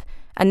temp,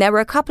 and there were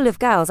a couple of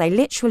girls I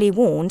literally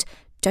warned,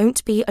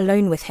 "Don't be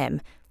alone with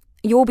him.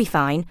 You'll be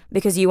fine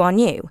because you are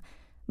new,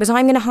 but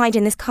I'm going to hide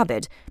in this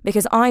cupboard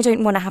because I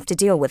don't want to have to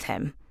deal with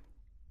him."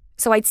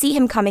 So I'd see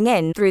him coming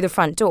in through the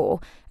front door,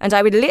 and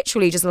I would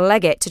literally just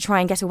leg it to try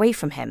and get away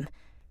from him.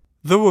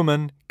 The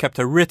woman kept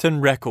a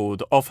written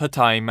record of her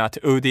time at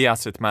Odey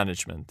Asset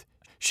Management.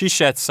 She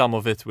shared some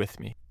of it with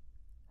me.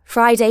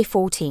 Friday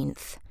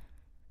 14th.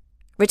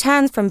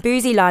 Returns from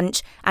boozy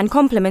lunch and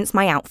compliments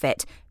my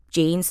outfit.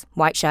 Jeans,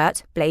 white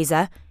shirt,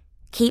 blazer.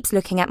 Keeps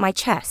looking at my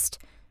chest.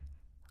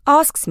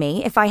 Asks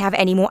me if I have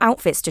any more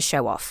outfits to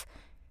show off.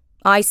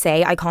 I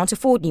say I can't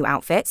afford new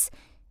outfits.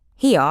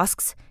 He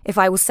asks if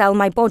I will sell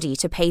my body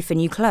to pay for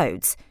new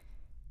clothes.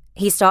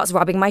 He starts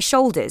rubbing my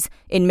shoulders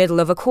in middle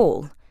of a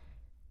call.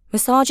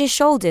 Massages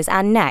shoulders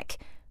and neck.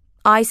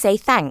 I say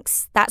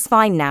thanks, that's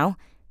fine now.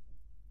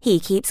 He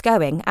keeps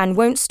going and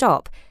won't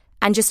stop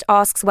and just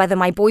asks whether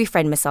my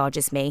boyfriend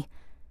massages me.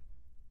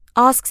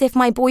 Asks if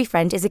my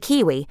boyfriend is a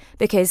Kiwi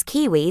because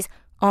Kiwis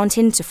aren't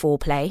into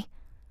foreplay.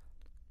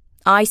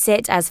 I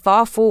sit as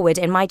far forward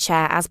in my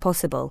chair as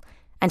possible,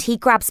 and he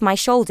grabs my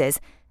shoulders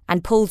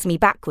and pulls me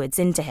backwards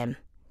into him.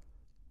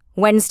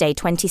 Wednesday,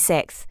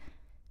 26th.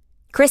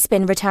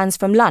 Crispin returns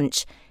from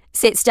lunch,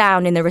 sits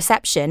down in the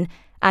reception,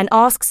 and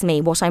asks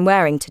me what I'm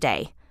wearing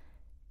today.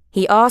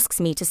 He asks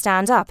me to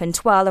stand up and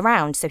twirl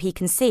around so he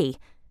can see.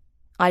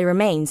 I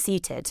remain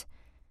seated.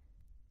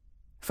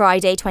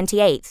 Friday,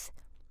 28th.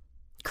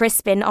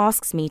 Crispin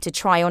asks me to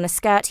try on a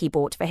skirt he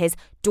bought for his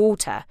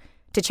daughter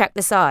to check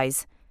the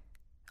size.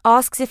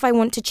 Asks if I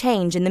want to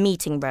change in the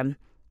meeting room.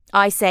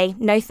 I say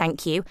no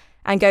thank you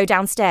and go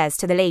downstairs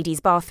to the ladies'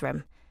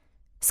 bathroom.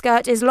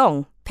 Skirt is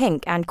long,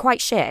 pink and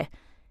quite sheer.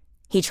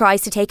 He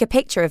tries to take a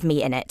picture of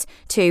me in it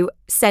to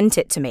send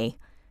it to me.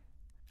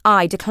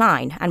 I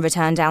decline and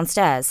return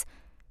downstairs.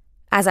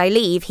 As I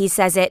leave, he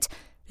says it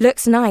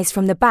looks nice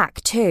from the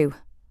back too.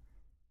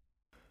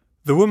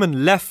 The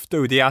woman left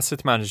Odey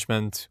Asset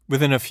Management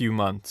within a few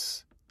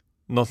months.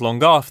 Not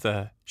long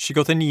after, she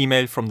got an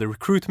email from the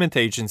recruitment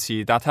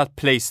agency that had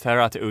placed her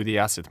at Odey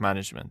Asset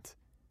Management.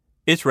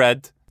 It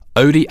read,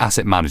 Odey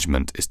Asset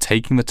Management is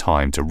taking the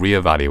time to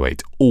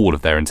re-evaluate all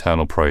of their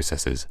internal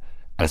processes,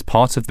 and as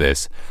part of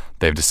this,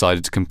 they have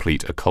decided to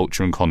complete a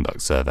culture and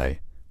conduct survey.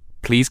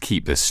 Please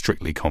keep this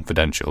strictly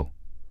confidential.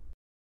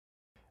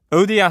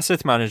 Odey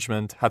Asset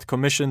Management had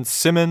commissioned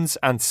Simmons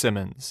 &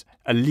 Simmons,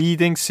 a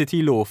leading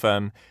city law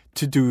firm,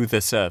 to do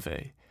the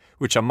survey,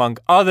 which among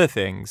other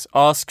things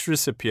asks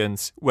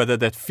recipients whether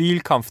they'd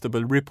feel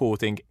comfortable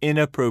reporting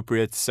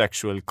inappropriate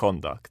sexual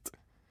conduct.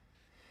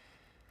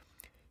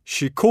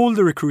 She called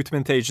the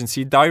recruitment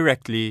agency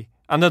directly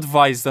and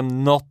advised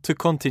them not to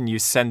continue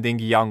sending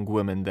young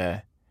women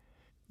there.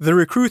 The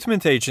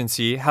recruitment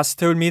agency has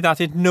told me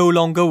that it no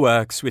longer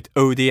works with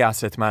Odey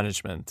Asset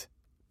Management,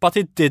 but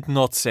it did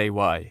not say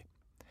why.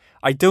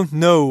 I don't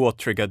know what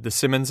triggered the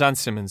Simmons &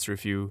 Simmons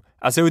review,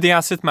 as Odey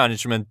Asset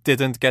Management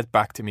didn't get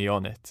back to me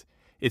on it.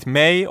 It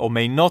may or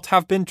may not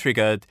have been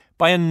triggered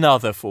by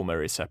another former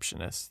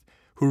receptionist,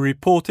 who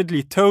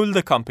reportedly told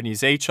the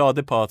company's HR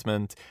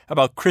department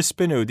about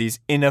Crispin Odey's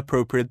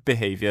inappropriate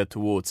behaviour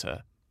towards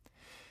her.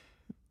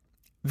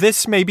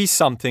 This may be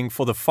something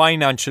for the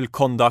Financial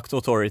Conduct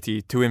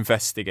Authority to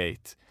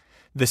investigate.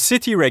 The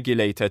city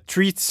regulator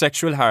treats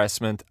sexual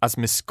harassment as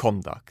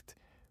misconduct,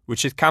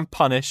 which it can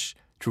punish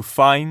through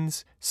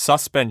fines,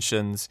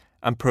 suspensions,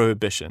 and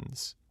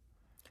prohibitions.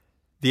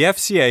 The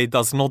FCA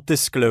does not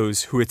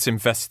disclose who it's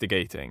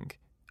investigating,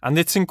 and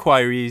its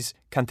inquiries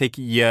can take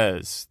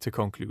years to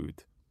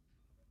conclude.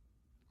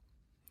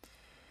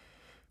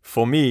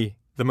 For me,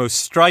 the most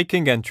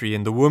striking entry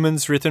in the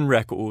woman's written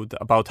record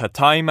about her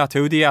time at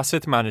Odey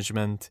Asset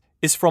Management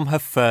is from her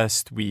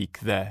first week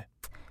there.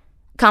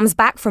 Comes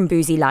back from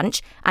boozy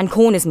lunch and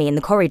corners me in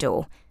the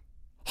corridor.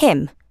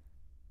 Him.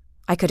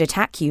 I could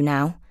attack you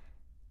now.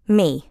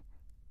 Me.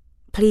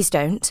 Please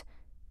don't.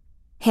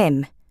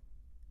 Him.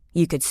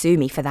 You could sue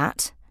me for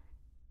that.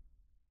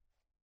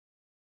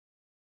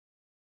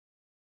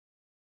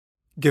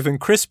 Given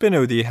Crispin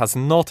Odey has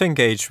not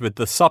engaged with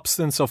the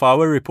substance of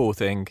our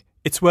reporting,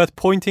 it's worth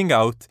pointing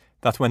out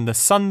that when the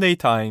Sunday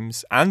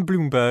Times and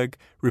Bloomberg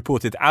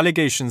reported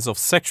allegations of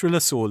sexual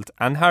assault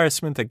and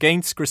harassment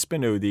against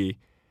Crispin Odey,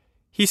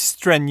 he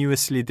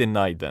strenuously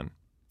denied them.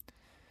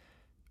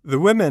 The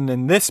women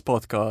in this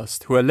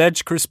podcast who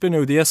allege Crispin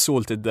Odey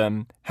assaulted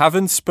them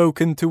haven't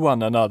spoken to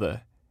one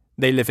another.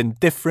 They live in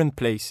different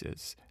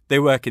places. They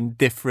work in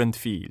different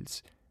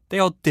fields. They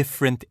are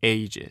different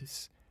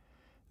ages.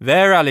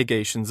 Their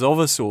allegations of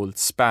assault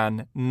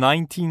span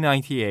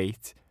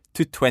 1998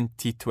 to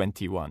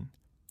 2021.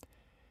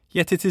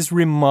 Yet it is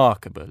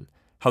remarkable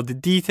how the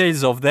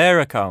details of their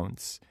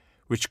accounts,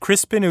 which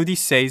Crispin Odey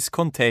says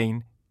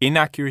contain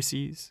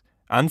inaccuracies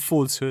and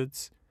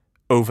falsehoods,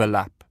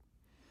 overlap.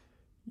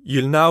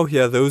 You'll now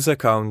hear those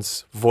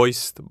accounts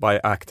voiced by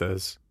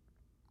actors.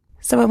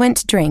 So I went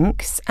to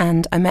drinks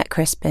and I met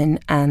Crispin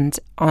and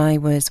I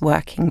was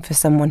working for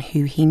someone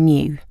who he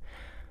knew.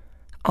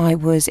 I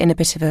was in a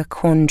bit of a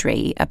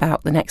quandary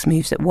about the next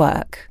moves at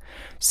work.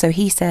 So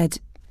he said,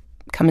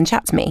 come and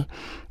chat to me.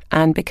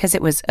 And because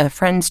it was a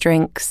friend's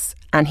drinks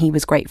and he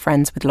was great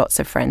friends with lots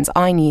of friends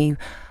I knew,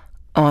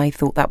 I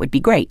thought that would be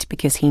great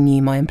because he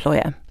knew my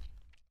employer.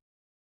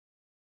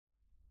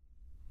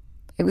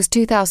 It was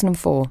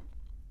 2004.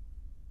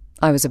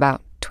 I was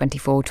about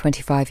 24,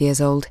 25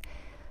 years old.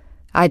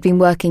 I'd been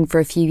working for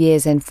a few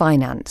years in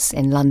finance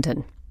in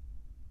London.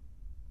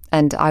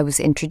 And I was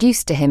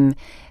introduced to him,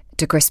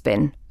 to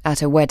Crispin,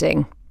 at a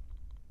wedding.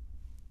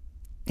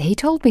 He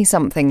told me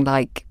something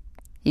like,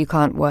 "You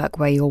can't work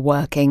where you're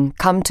working.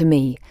 Come to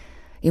me.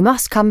 You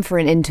must come for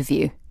an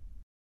interview."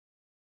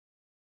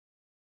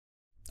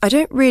 I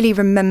don't really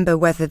remember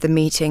whether the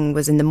meeting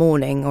was in the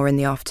morning or in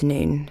the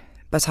afternoon,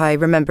 but I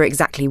remember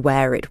exactly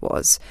where it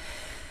was.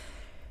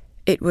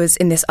 It was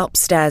in this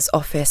upstairs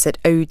office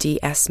at Odey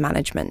Asset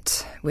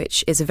Management,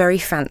 which is a very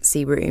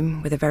fancy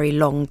room with a very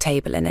long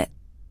table in it.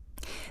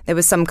 There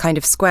was some kind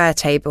of square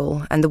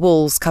table and the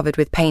walls covered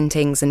with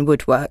paintings and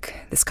woodwork,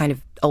 this kind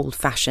of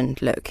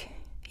old-fashioned look.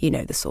 You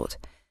know the sort.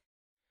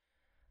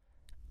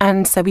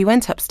 And so we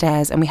went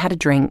upstairs and we had a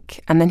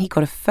drink, and then he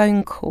got a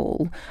phone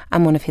call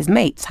and one of his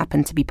mates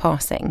happened to be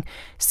passing.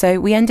 So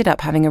we ended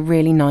up having a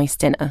really nice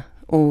dinner,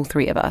 all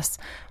three of us.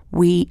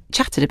 We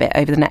chatted a bit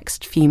over the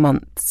next few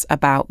months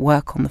about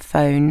work on the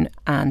phone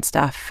and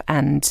stuff,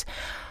 and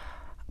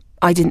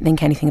I didn't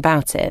think anything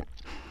about it.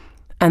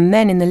 And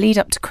then in the lead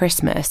up to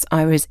Christmas,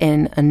 I was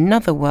in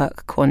another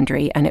work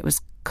quandary and it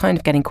was kind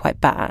of getting quite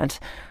bad.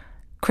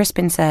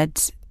 Crispin said,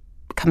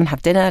 "Come and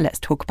have dinner, let's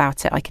talk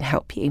about it, I can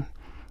help you."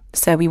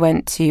 So we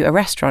went to a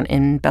restaurant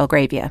in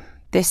Belgravia.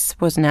 This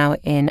was now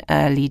in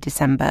early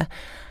December,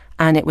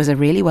 and it was a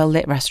really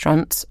well-lit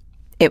restaurant.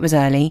 It was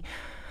early.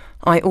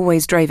 I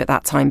always drove at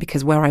that time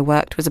because where I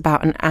worked was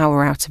about an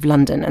hour out of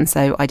London, and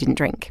so I didn't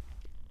drink.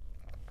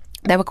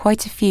 There were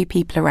quite a few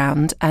people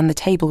around, and the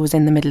table was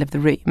in the middle of the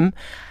room,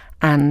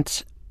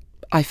 and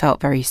I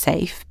felt very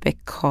safe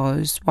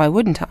because why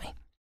wouldn't I?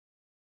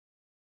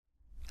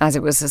 As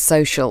it was a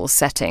social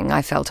setting,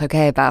 I felt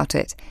okay about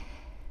it.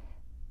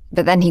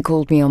 But then he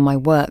called me on my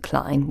work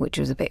line, which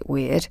was a bit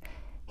weird.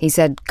 He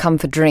said, "Come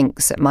for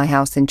drinks at my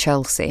house in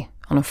Chelsea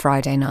on a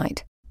Friday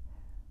night."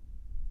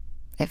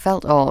 It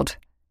felt odd.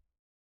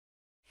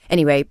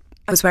 Anyway,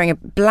 I was wearing a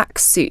black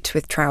suit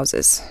with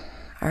trousers.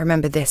 I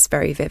remember this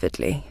very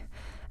vividly.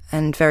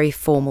 And very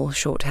formal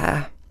short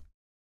hair.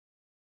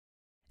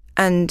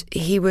 And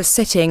he was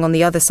sitting on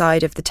the other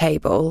side of the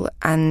table,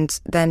 and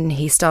then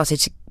he started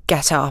to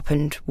get up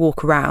and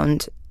walk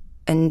around,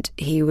 and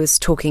he was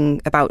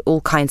talking about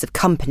all kinds of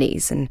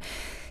companies and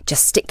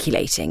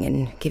gesticulating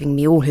and giving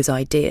me all his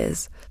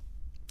ideas.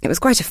 It was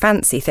quite a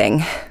fancy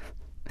thing.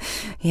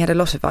 He had a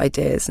lot of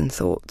ideas and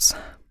thoughts.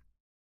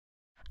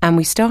 And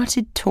we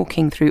started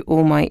talking through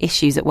all my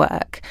issues at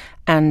work,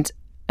 and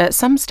at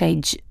some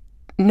stage,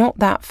 not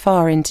that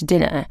far into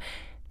dinner,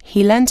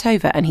 he leant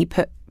over and he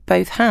put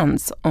both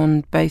hands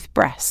on both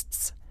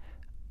breasts,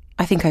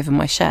 I think over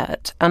my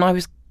shirt, and I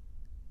was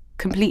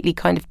completely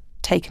kind of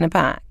taken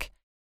aback.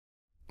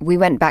 We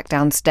went back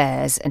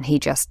downstairs and he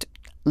just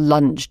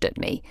lunged at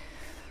me.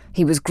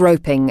 He was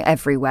groping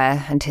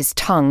everywhere and his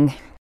tongue.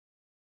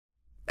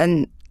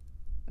 And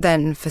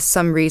then, for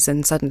some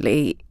reason,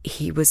 suddenly,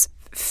 he was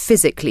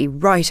physically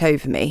right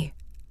over me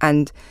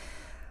and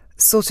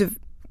sort of,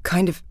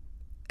 kind of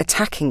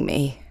attacking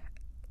me,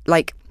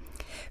 like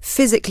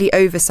physically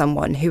over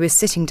someone who is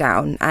sitting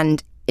down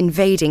and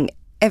invading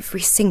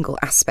every single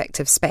aspect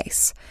of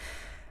space,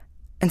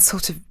 and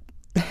sort of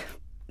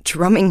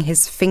drumming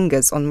his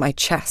fingers on my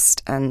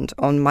chest and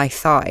on my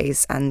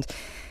thighs and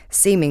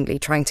seemingly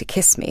trying to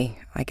kiss me,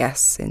 I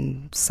guess,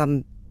 in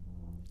some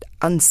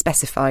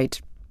unspecified,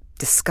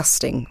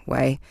 disgusting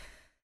way.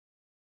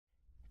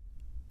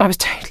 I was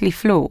totally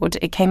floored.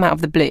 It came out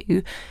of the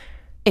blue.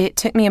 It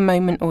took me a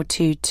moment or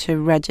two to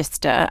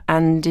register,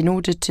 and in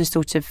order to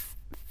sort of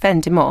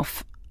fend him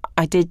off,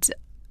 I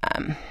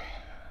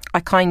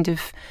kind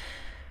of,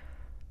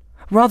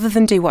 rather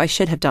than do what I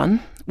should have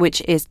done,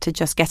 which is to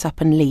just get up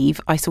and leave,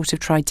 I sort of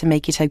tried to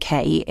make it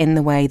okay in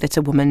the way that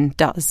a woman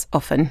does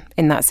often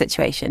in that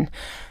situation.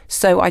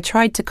 So I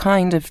tried to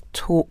kind of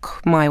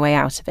talk my way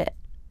out of it.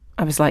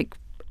 I was like,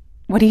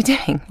 "What are you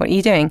doing? What are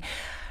you doing?"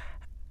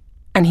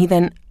 And he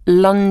then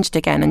lunged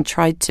again and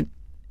tried to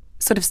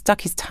sort of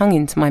stuck his tongue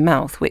into my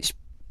mouth, which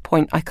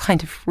point I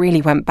kind of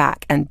really went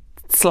back and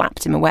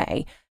slapped him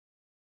away.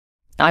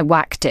 I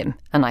whacked him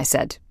and I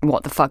said,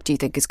 "What the fuck do you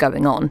think is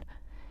going on?"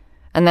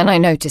 And then I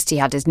noticed he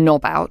had his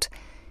knob out.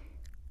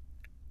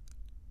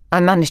 I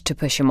managed to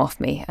push him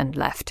off me and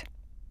left.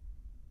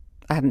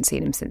 I haven't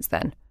seen him since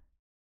then.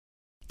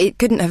 It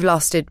couldn't have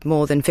lasted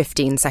more than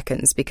 15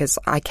 seconds because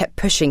I kept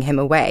pushing him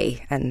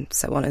away and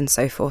so on and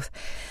so forth.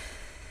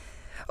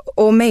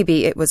 Or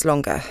maybe it was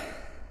longer.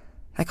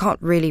 I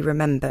can't really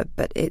remember,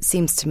 but it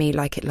seems to me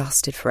like it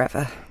lasted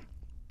forever.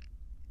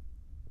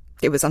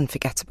 It was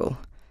unforgettable.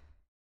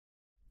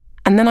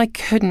 And then I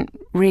couldn't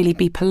really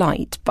be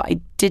polite, but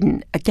I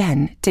didn't,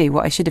 again, do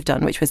what I should have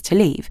done, which was to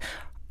leave.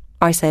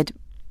 I said,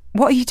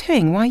 "What are you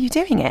doing? Why are you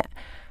doing it?"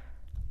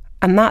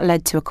 And that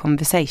led to a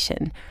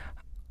conversation.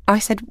 I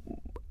said,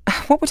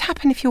 "What would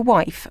happen if your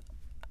wife,"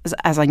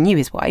 as I knew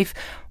his wife,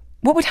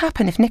 "what would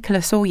happen if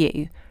Nicola saw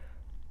you?"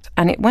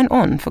 And it went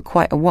on for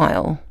quite a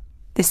while,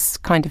 this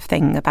kind of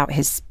thing about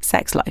his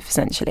sex life,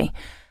 essentially.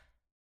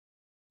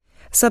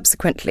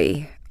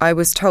 Subsequently, I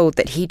was told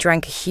that he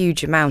drank a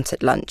huge amount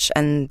at lunch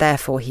and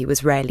therefore he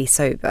was rarely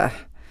sober.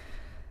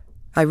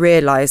 I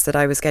realised that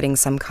I was getting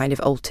some kind of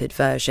altered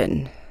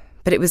version,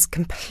 but it was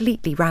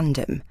completely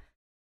random.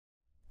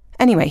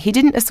 Anyway, he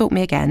didn't assault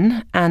me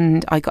again,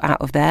 and I got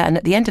out of there, and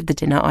at the end of the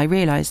dinner I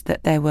realised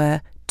that there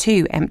were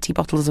 2 empty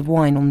bottles of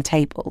wine on the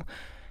table,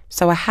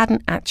 so I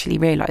hadn't actually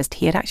realised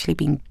he had actually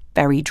been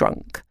very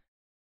drunk.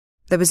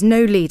 There was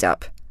no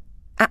lead-up.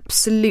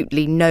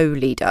 Absolutely no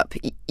lead-up.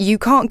 You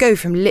can't go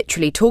from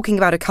literally talking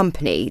about a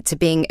company to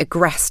being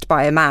aggressed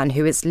by a man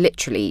who is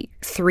literally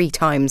 3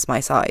 times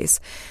my size.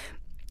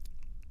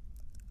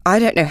 I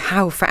don't know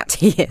how fat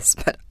he is,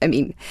 but I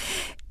mean,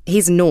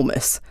 he's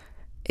enormous.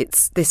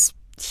 It's this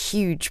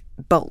huge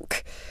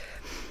bulk.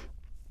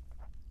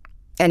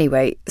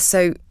 Anyway,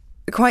 so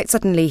quite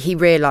suddenly he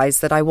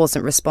realised that I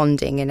wasn't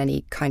responding in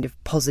any kind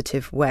of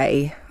positive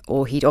way,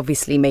 or he'd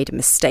obviously made a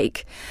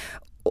mistake,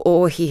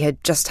 or he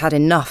had just had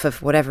enough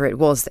of whatever it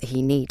was that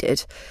he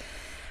needed.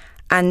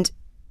 And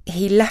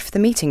he left the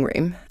meeting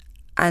room,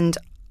 and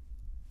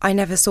I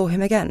never saw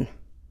him again.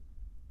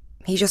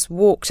 He just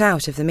walked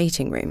out of the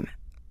meeting room.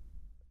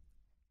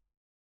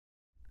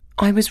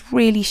 I was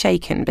really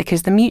shaken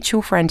because the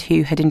mutual friend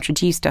who had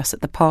introduced us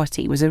at the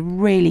party was a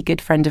really good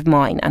friend of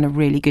mine and a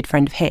really good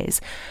friend of his.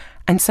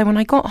 And so when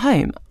I got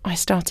home, I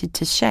started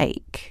to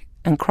shake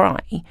and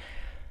cry.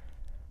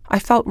 I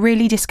felt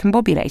really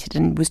discombobulated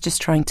and was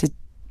just trying to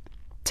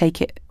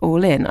take it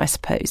all in, I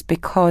suppose,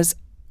 because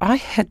I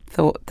had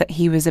thought that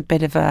he was a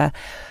bit of a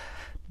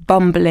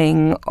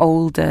bumbling,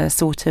 older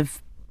sort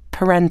of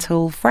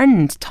parental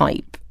friend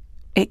type.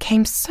 It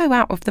came so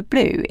out of the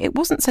blue. It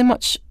wasn't so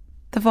much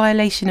the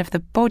violation of the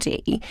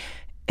body,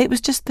 it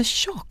was just the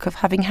shock of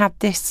having had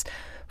this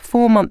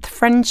 4-month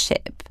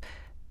friendship,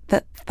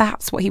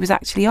 that's what he was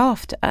actually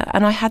after,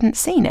 and I hadn't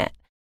seen it.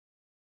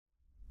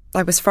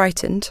 I was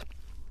frightened.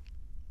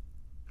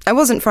 I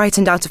wasn't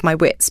frightened out of my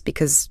wits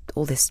because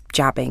all this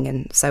jabbing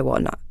and so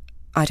on,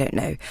 I don't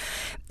know.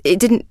 It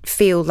didn't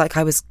feel like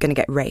I was going to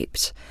get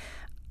raped.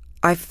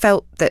 I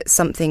felt that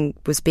something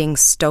was being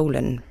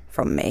stolen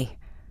from me.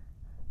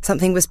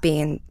 Something was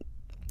being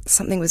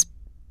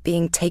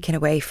taken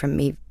away from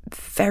me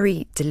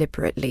very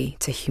deliberately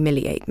to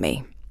humiliate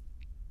me.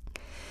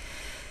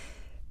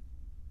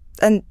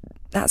 And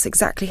that's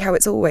exactly how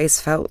it's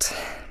always felt.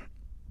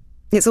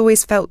 It's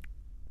always felt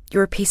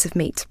you're a piece of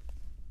meat.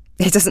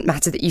 It doesn't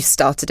matter that you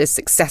started a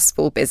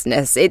successful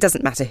business. It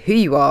doesn't matter who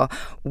you are,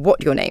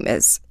 what your name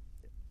is.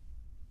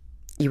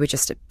 You were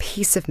just a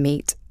piece of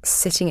meat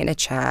sitting in a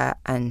chair,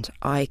 and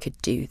I could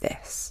do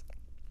this.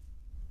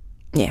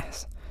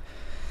 Yes.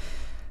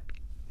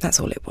 That's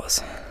all it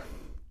was.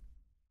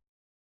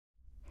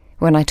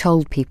 When I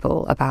told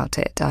people about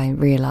it, I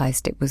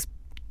realised it was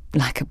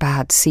like a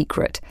bad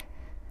secret.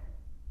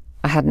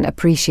 I hadn't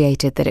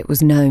appreciated that it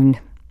was known,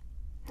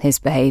 his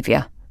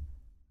behaviour.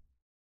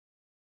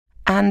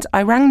 And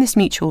I rang this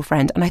mutual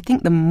friend, and I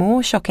think the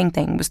more shocking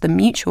thing was the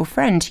mutual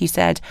friend who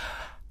said,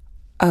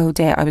 "Oh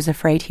dear, I was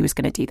afraid he was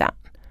going to do that."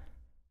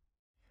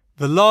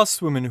 The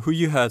last woman who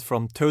you heard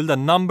from told a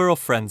number of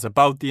friends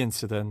about the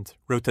incident,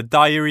 wrote a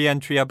diary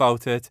entry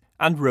about it,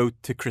 and wrote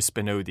to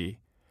Crispin Odey.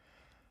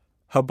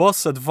 Her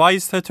boss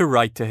advised her to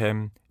write to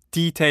him,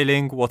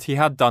 detailing what he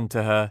had done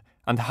to her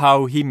and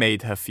how he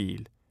made her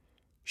feel.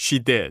 She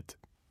did.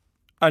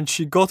 And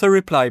she got a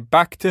reply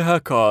back to her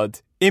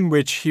card in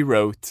which he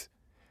wrote,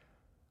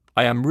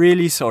 "I am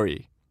really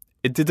sorry.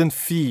 It didn't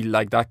feel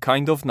like that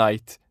kind of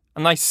night,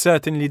 and I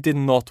certainly did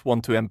not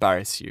want to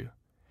embarrass you.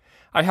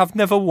 I have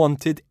never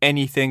wanted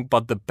anything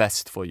but the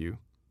best for you.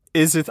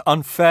 Is it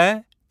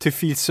unfair to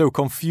feel so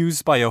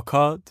confused by your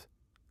card?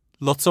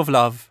 Lots of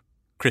love,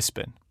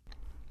 Crispin."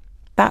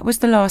 That was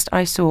the last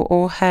I saw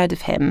or heard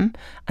of him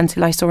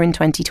until I saw in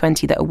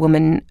 2020 that a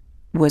woman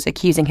was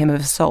accusing him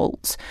of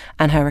assault,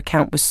 and her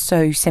account was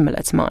so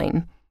similar to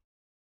mine.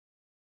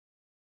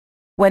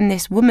 When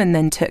this woman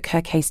then took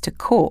her case to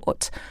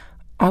court,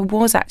 I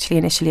was actually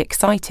initially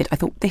excited. I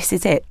thought, this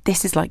is it.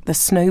 This is like the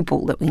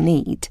snowball that we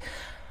need.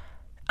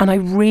 And I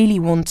really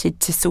wanted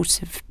to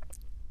sort of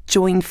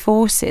join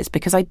forces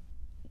because I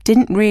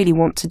didn't really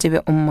want to do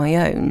it on my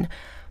own.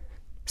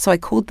 So I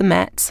called the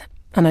Met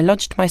and I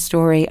lodged my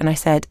story and I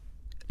said,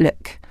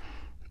 look,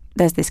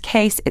 there's this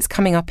case. It's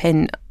coming up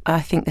in,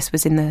 I think this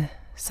was in the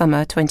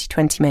summer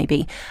 2020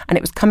 maybe, and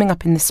it was coming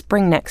up in the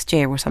spring next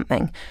year or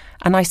something.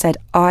 And I said,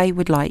 I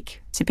would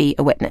like to be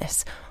a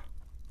witness.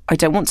 I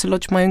don't want to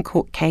lodge my own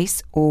court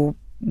case or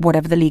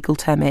whatever the legal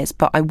term is,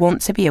 but I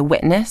want to be a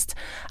witness,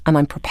 and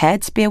I'm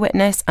prepared to be a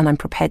witness, and I'm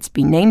prepared to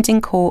be named in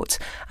court,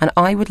 and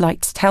I would like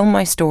to tell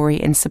my story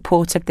in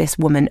support of this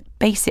woman,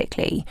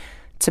 basically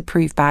to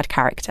prove bad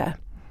character.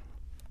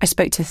 I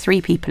spoke to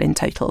 3 people in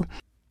total.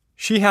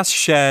 She has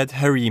shared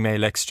her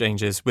email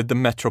exchanges with the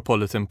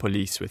Metropolitan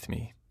Police with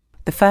me.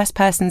 The first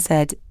person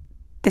said,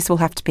 this will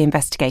have to be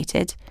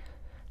investigated.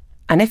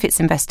 And if it's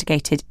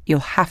investigated,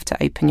 you'll have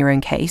to open your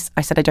own case.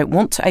 I said, I don't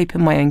want to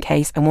open my own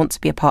case. I want to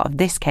be a part of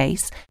this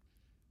case.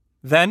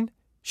 Then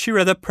she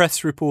read a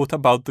press report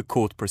about the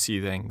court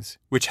proceedings,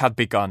 which had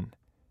begun.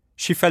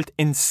 She felt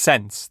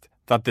incensed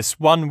that this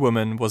one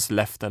woman was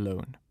left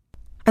alone.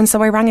 And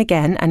so I rang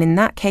again, and in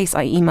that case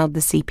I emailed the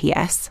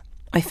CPS.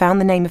 I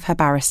found the name of her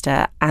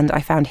barrister, and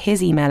I found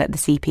his email at the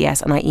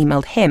CPS, and I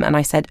emailed him, and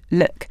I said,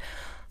 look,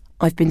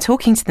 I've been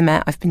talking to the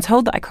Met, I've been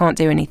told that I can't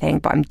do anything,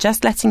 but I'm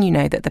just letting you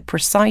know that the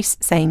precise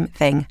same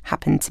thing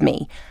happened to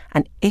me,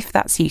 and if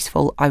that's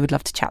useful, I would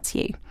love to chat to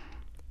you.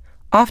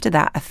 After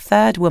that, a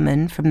third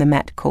woman from the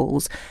Met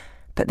calls,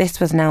 but this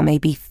was now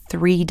maybe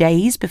 3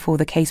 days before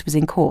the case was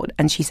in court,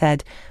 and she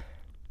said,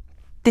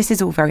 this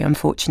is all very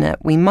unfortunate.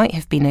 We might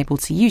have been able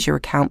to use your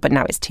account, but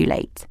now it's too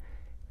late.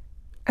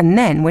 And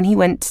then when he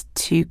went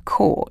to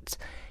court,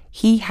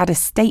 he had a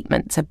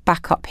statement to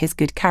back up his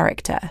good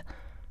character.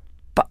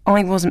 But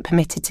I wasn't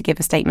permitted to give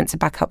a statement to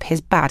back up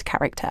his bad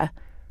character.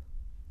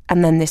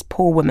 And then this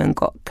poor woman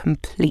got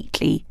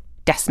completely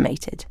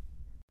decimated.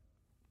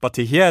 But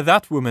to hear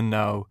that woman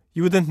now,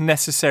 you wouldn't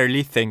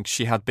necessarily think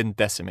she had been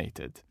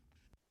decimated.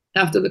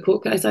 After the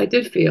court case, I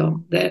did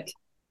feel that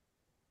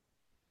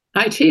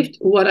I achieved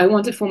what I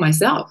wanted for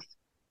myself.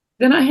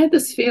 Then I had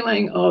this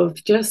feeling of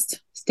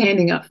just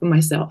standing up for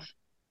myself.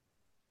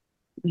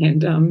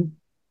 And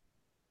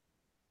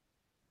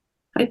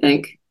I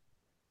think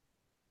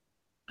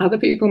other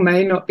people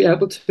may not be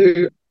able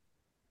to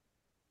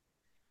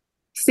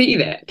see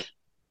that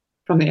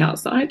from the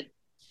outside.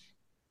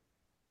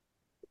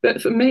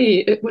 But for me,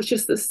 it was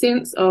just the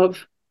sense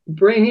of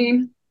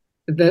bringing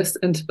this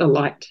into the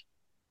light.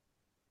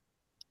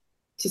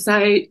 To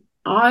say,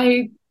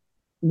 I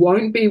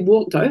won't be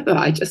walked over.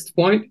 I just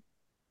won't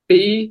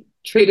be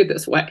treated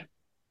this way.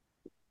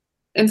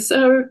 And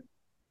so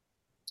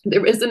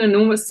there is an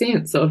enormous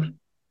sense of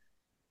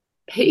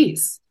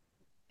peace.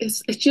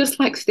 It's just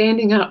like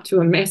standing up to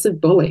a massive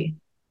bully.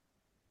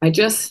 I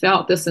just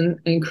felt this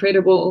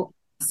incredible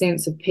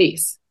sense of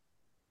peace.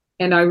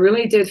 And I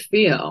really did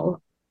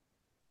feel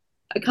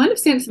a kind of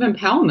sense of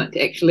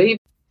empowerment, actually.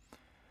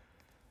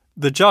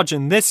 The judge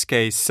in this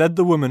case said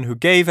the woman who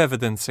gave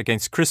evidence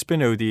against Crispin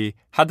Odey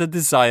had a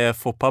desire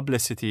for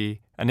publicity,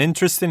 an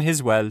interest in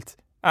his wealth,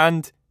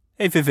 and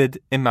a vivid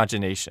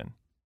imagination.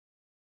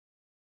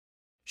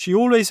 She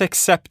always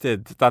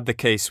accepted that the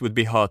case would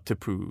be hard to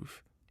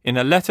prove. In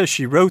a letter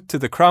she wrote to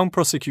the Crown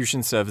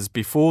Prosecution Service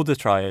before the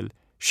trial,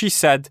 she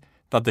said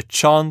that the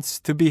chance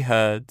to be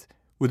heard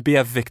would be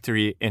a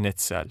victory in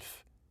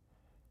itself.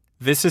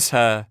 This is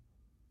her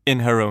in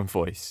her own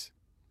voice.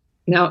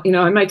 Now,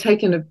 I may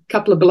take in a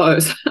couple of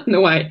blows on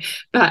the way,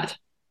 but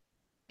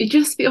you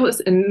just feel this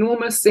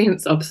enormous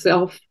sense of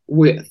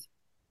self-worth.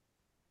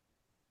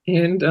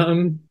 And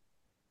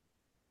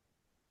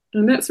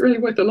that's really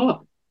worth a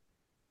lot.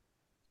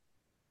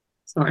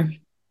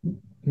 Sorry.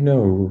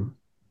 No.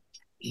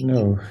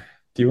 Do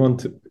you want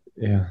to?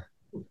 Yeah.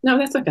 No,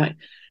 that's okay.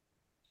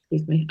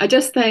 Excuse me. I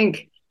just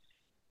think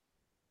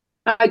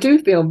I do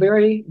feel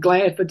very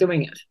glad for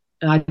doing it.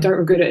 And I don't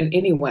regret it in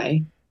any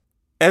way.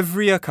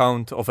 Every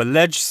account of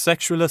alleged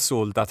sexual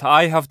assault that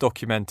I have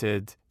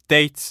documented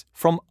dates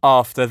from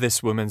after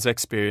this woman's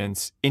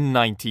experience in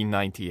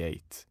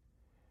 1998.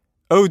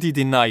 Odey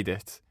denied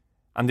it,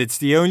 and it's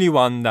the only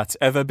one that's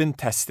ever been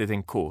tested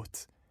in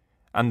court.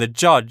 And the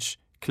judge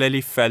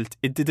clearly felt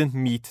it didn't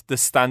meet the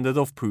standard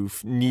of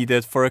proof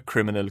needed for a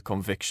criminal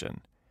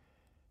conviction.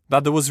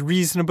 That there was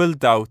reasonable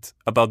doubt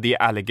about the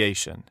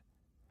allegation.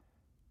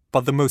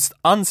 But the most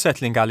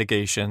unsettling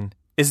allegation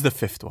is the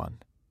fifth one,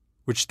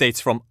 which dates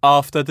from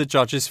after the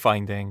judge's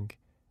finding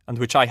and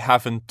which I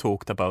haven't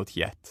talked about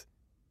yet.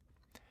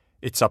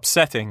 It's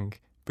upsetting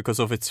because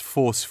of its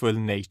forceful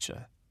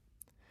nature.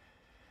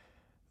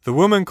 The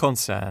woman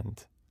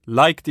concerned,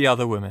 like the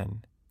other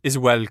women, is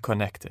well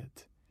connected.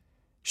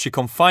 She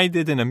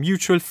confided in a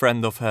mutual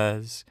friend of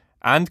hers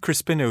and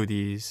Crispin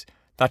Odey's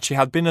that she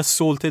had been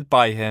assaulted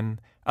by him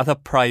at a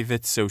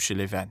private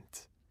social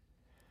event.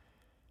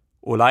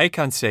 All I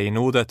can say in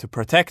order to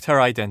protect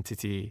her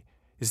identity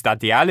is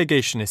that the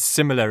allegation is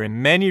similar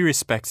in many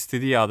respects to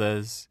the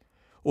others,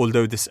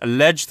 although this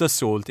alleged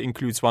assault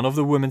includes one of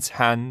the woman's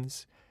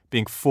hands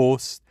being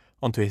forced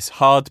onto his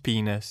hard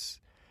penis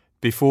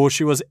before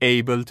she was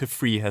able to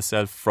free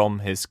herself from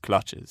his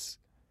clutches.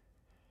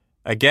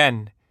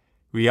 Again,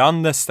 we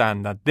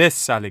understand that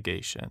this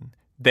allegation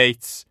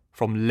dates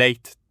from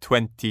late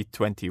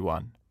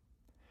 2021.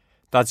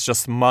 That's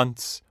just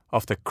months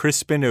after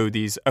Crispin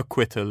Odey's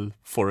acquittal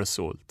for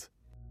assault.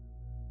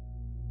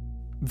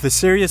 The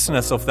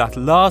seriousness of that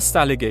last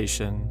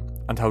allegation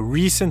and how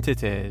recent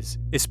it is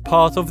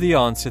part of the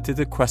answer to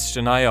the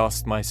question I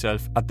asked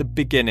myself at the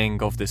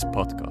beginning of this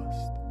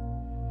podcast.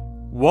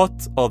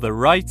 What are the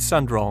rights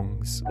and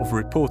wrongs of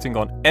reporting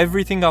on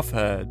everything I've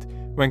heard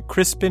when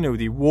Crispin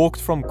Odey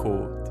walked from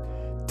court,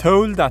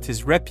 told that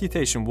his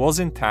reputation was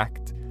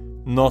intact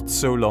not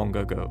so long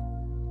ago?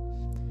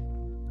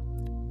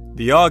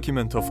 The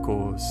argument, of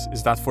course,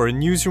 is that for a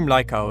newsroom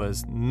like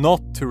ours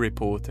not to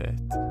report it,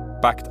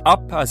 backed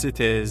up as it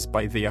is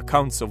by the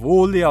accounts of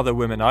all the other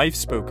women I've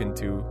spoken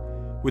to,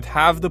 would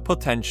have the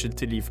potential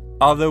to leave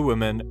other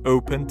women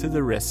open to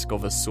the risk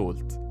of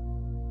assault.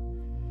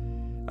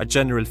 A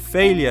general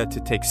failure to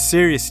take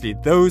seriously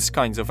those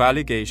kinds of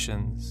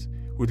allegations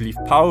would leave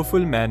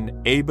powerful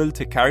men able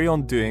to carry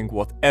on doing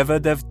whatever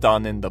they've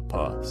done in the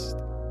past.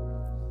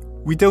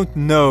 We don't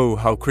know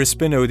how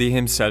Crispin Odey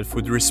himself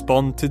would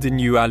respond to the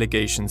new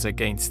allegations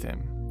against him.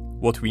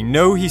 What we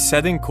know he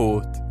said in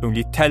court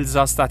only tells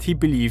us that he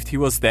believed he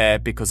was there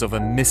because of a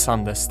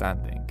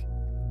misunderstanding.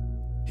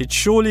 He'd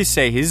surely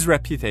say his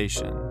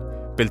reputation,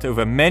 built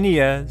over many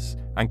years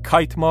and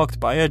kite-marked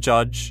by a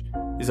judge,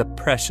 is a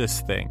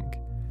precious thing.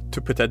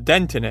 To put a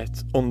dent in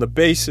it on the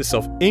basis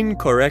of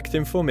incorrect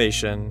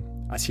information,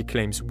 as he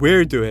claims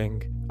we're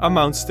doing,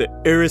 amounts to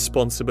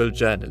irresponsible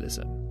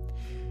journalism.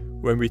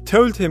 When we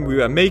told him we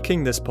were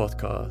making this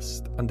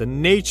podcast and the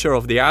nature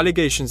of the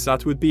allegations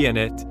that would be in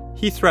it,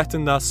 he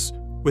threatened us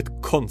with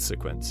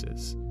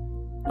consequences.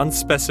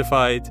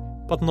 Unspecified,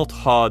 but not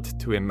hard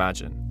to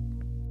imagine.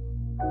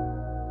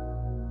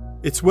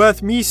 It's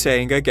worth me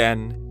saying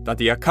again that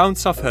the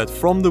accounts I've heard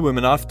from the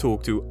women I've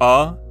talked to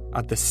are,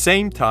 at the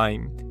same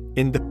time,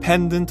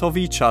 independent of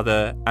each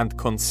other and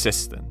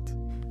consistent.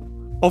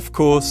 Of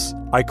course,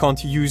 I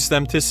can't use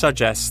them to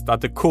suggest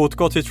that the court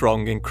got it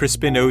wrong in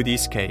Crispin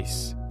Odey's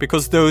case,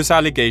 because those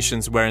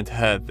allegations weren't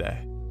heard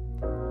there.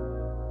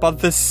 But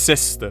the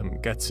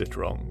system gets it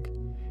wrong.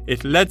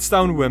 It lets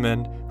down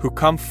women who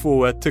come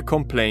forward to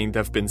complain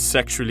they've been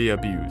sexually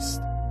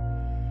abused.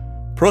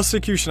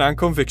 Prosecution and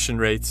conviction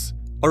rates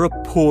are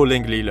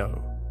appallingly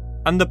low,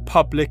 and the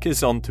public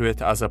is onto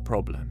it as a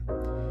problem.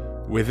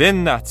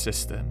 Within that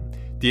system,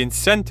 the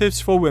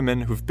incentives for women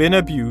who've been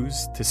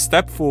abused to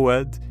step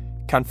forward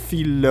can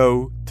feel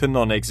low to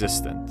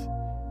non-existent.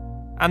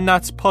 And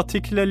that's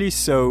particularly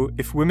so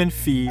if women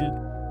feel,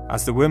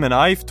 as the women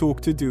I've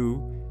talked to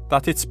do,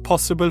 that it's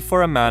possible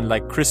for a man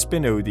like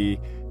Crispin Odey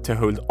to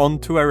hold on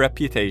to a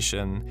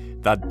reputation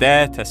that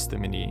their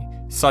testimony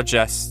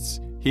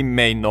suggests he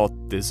may not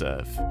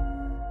deserve.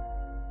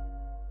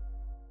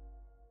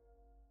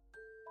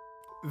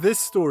 This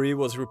story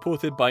was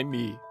reported by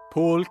me,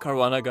 Paul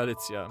Caruana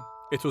Galizia.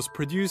 It was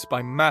produced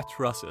by Matt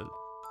Russell.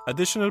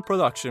 Additional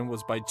production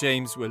was by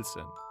James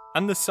Wilson,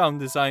 and the sound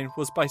design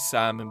was by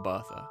Sam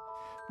Mbatha.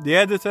 The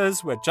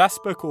editors were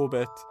Jasper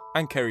Corbett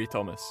and Kerry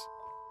Thomas.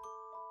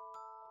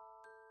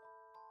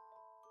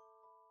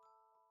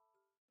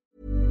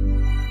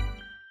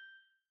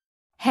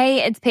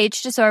 Hey, it's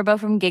Paige DeSorbo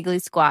from Giggly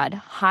Squad.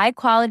 High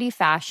quality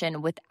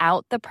fashion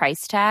without the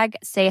price tag.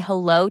 Say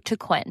hello to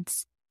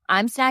Quince.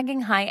 I'm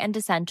snagging high-end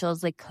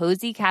essentials like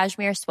cozy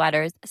cashmere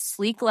sweaters,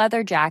 sleek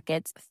leather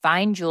jackets,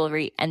 fine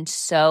jewelry, and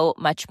so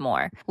much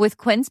more. With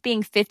Quince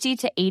being 50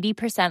 to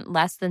 80%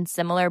 less than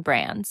similar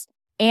brands.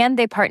 And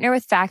they partner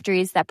with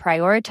factories that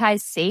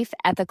prioritize safe,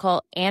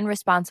 ethical, and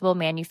responsible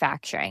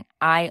manufacturing.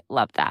 I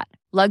love that.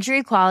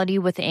 Luxury quality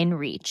within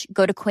reach.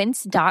 Go to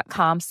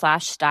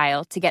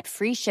quince.com/style to get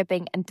free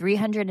shipping and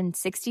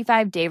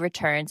 365-day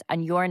returns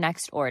on your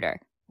next order.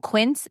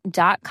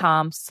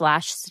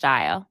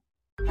 Quince.com/style.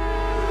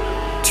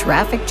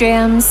 Traffic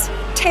jams,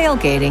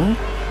 tailgating,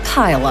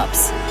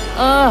 pile-ups.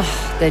 Ugh,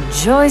 the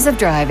joys of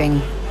driving.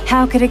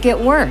 How could it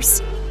get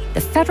worse?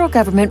 The federal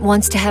government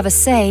wants to have a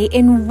say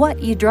in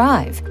what you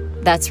drive.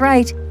 That's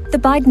right. The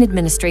Biden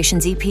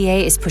administration's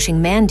EPA is pushing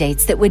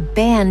mandates that would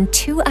ban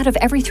 2 out of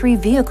every 3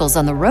 vehicles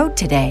on the road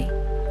today.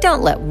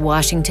 Don't let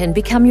Washington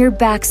become your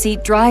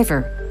backseat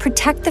driver.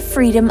 Protect the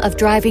freedom of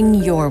driving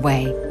your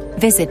way.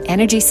 Visit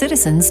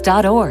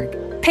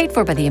EnergyCitizens.org. Paid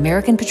for by the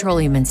American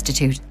Petroleum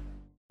Institute.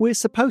 We're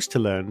supposed to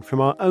learn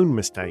from our own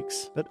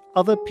mistakes, but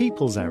other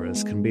people's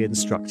errors can be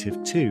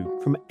instructive too.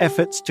 From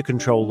efforts to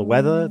control the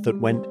weather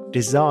that went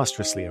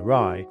disastrously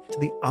awry, to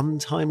the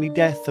untimely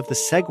death of the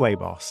Segway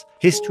boss,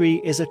 history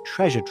is a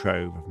treasure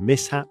trove of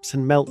mishaps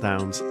and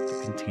meltdowns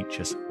that can teach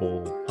us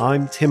all.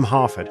 I'm Tim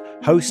Harford,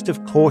 host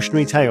of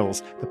Cautionary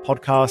Tales, the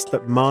podcast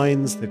that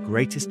mines the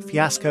greatest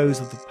fiascos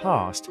of the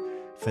past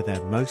for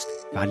their most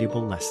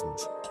valuable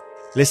lessons.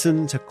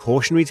 Listen to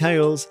Cautionary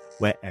Tales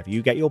wherever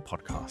you get your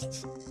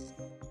podcasts.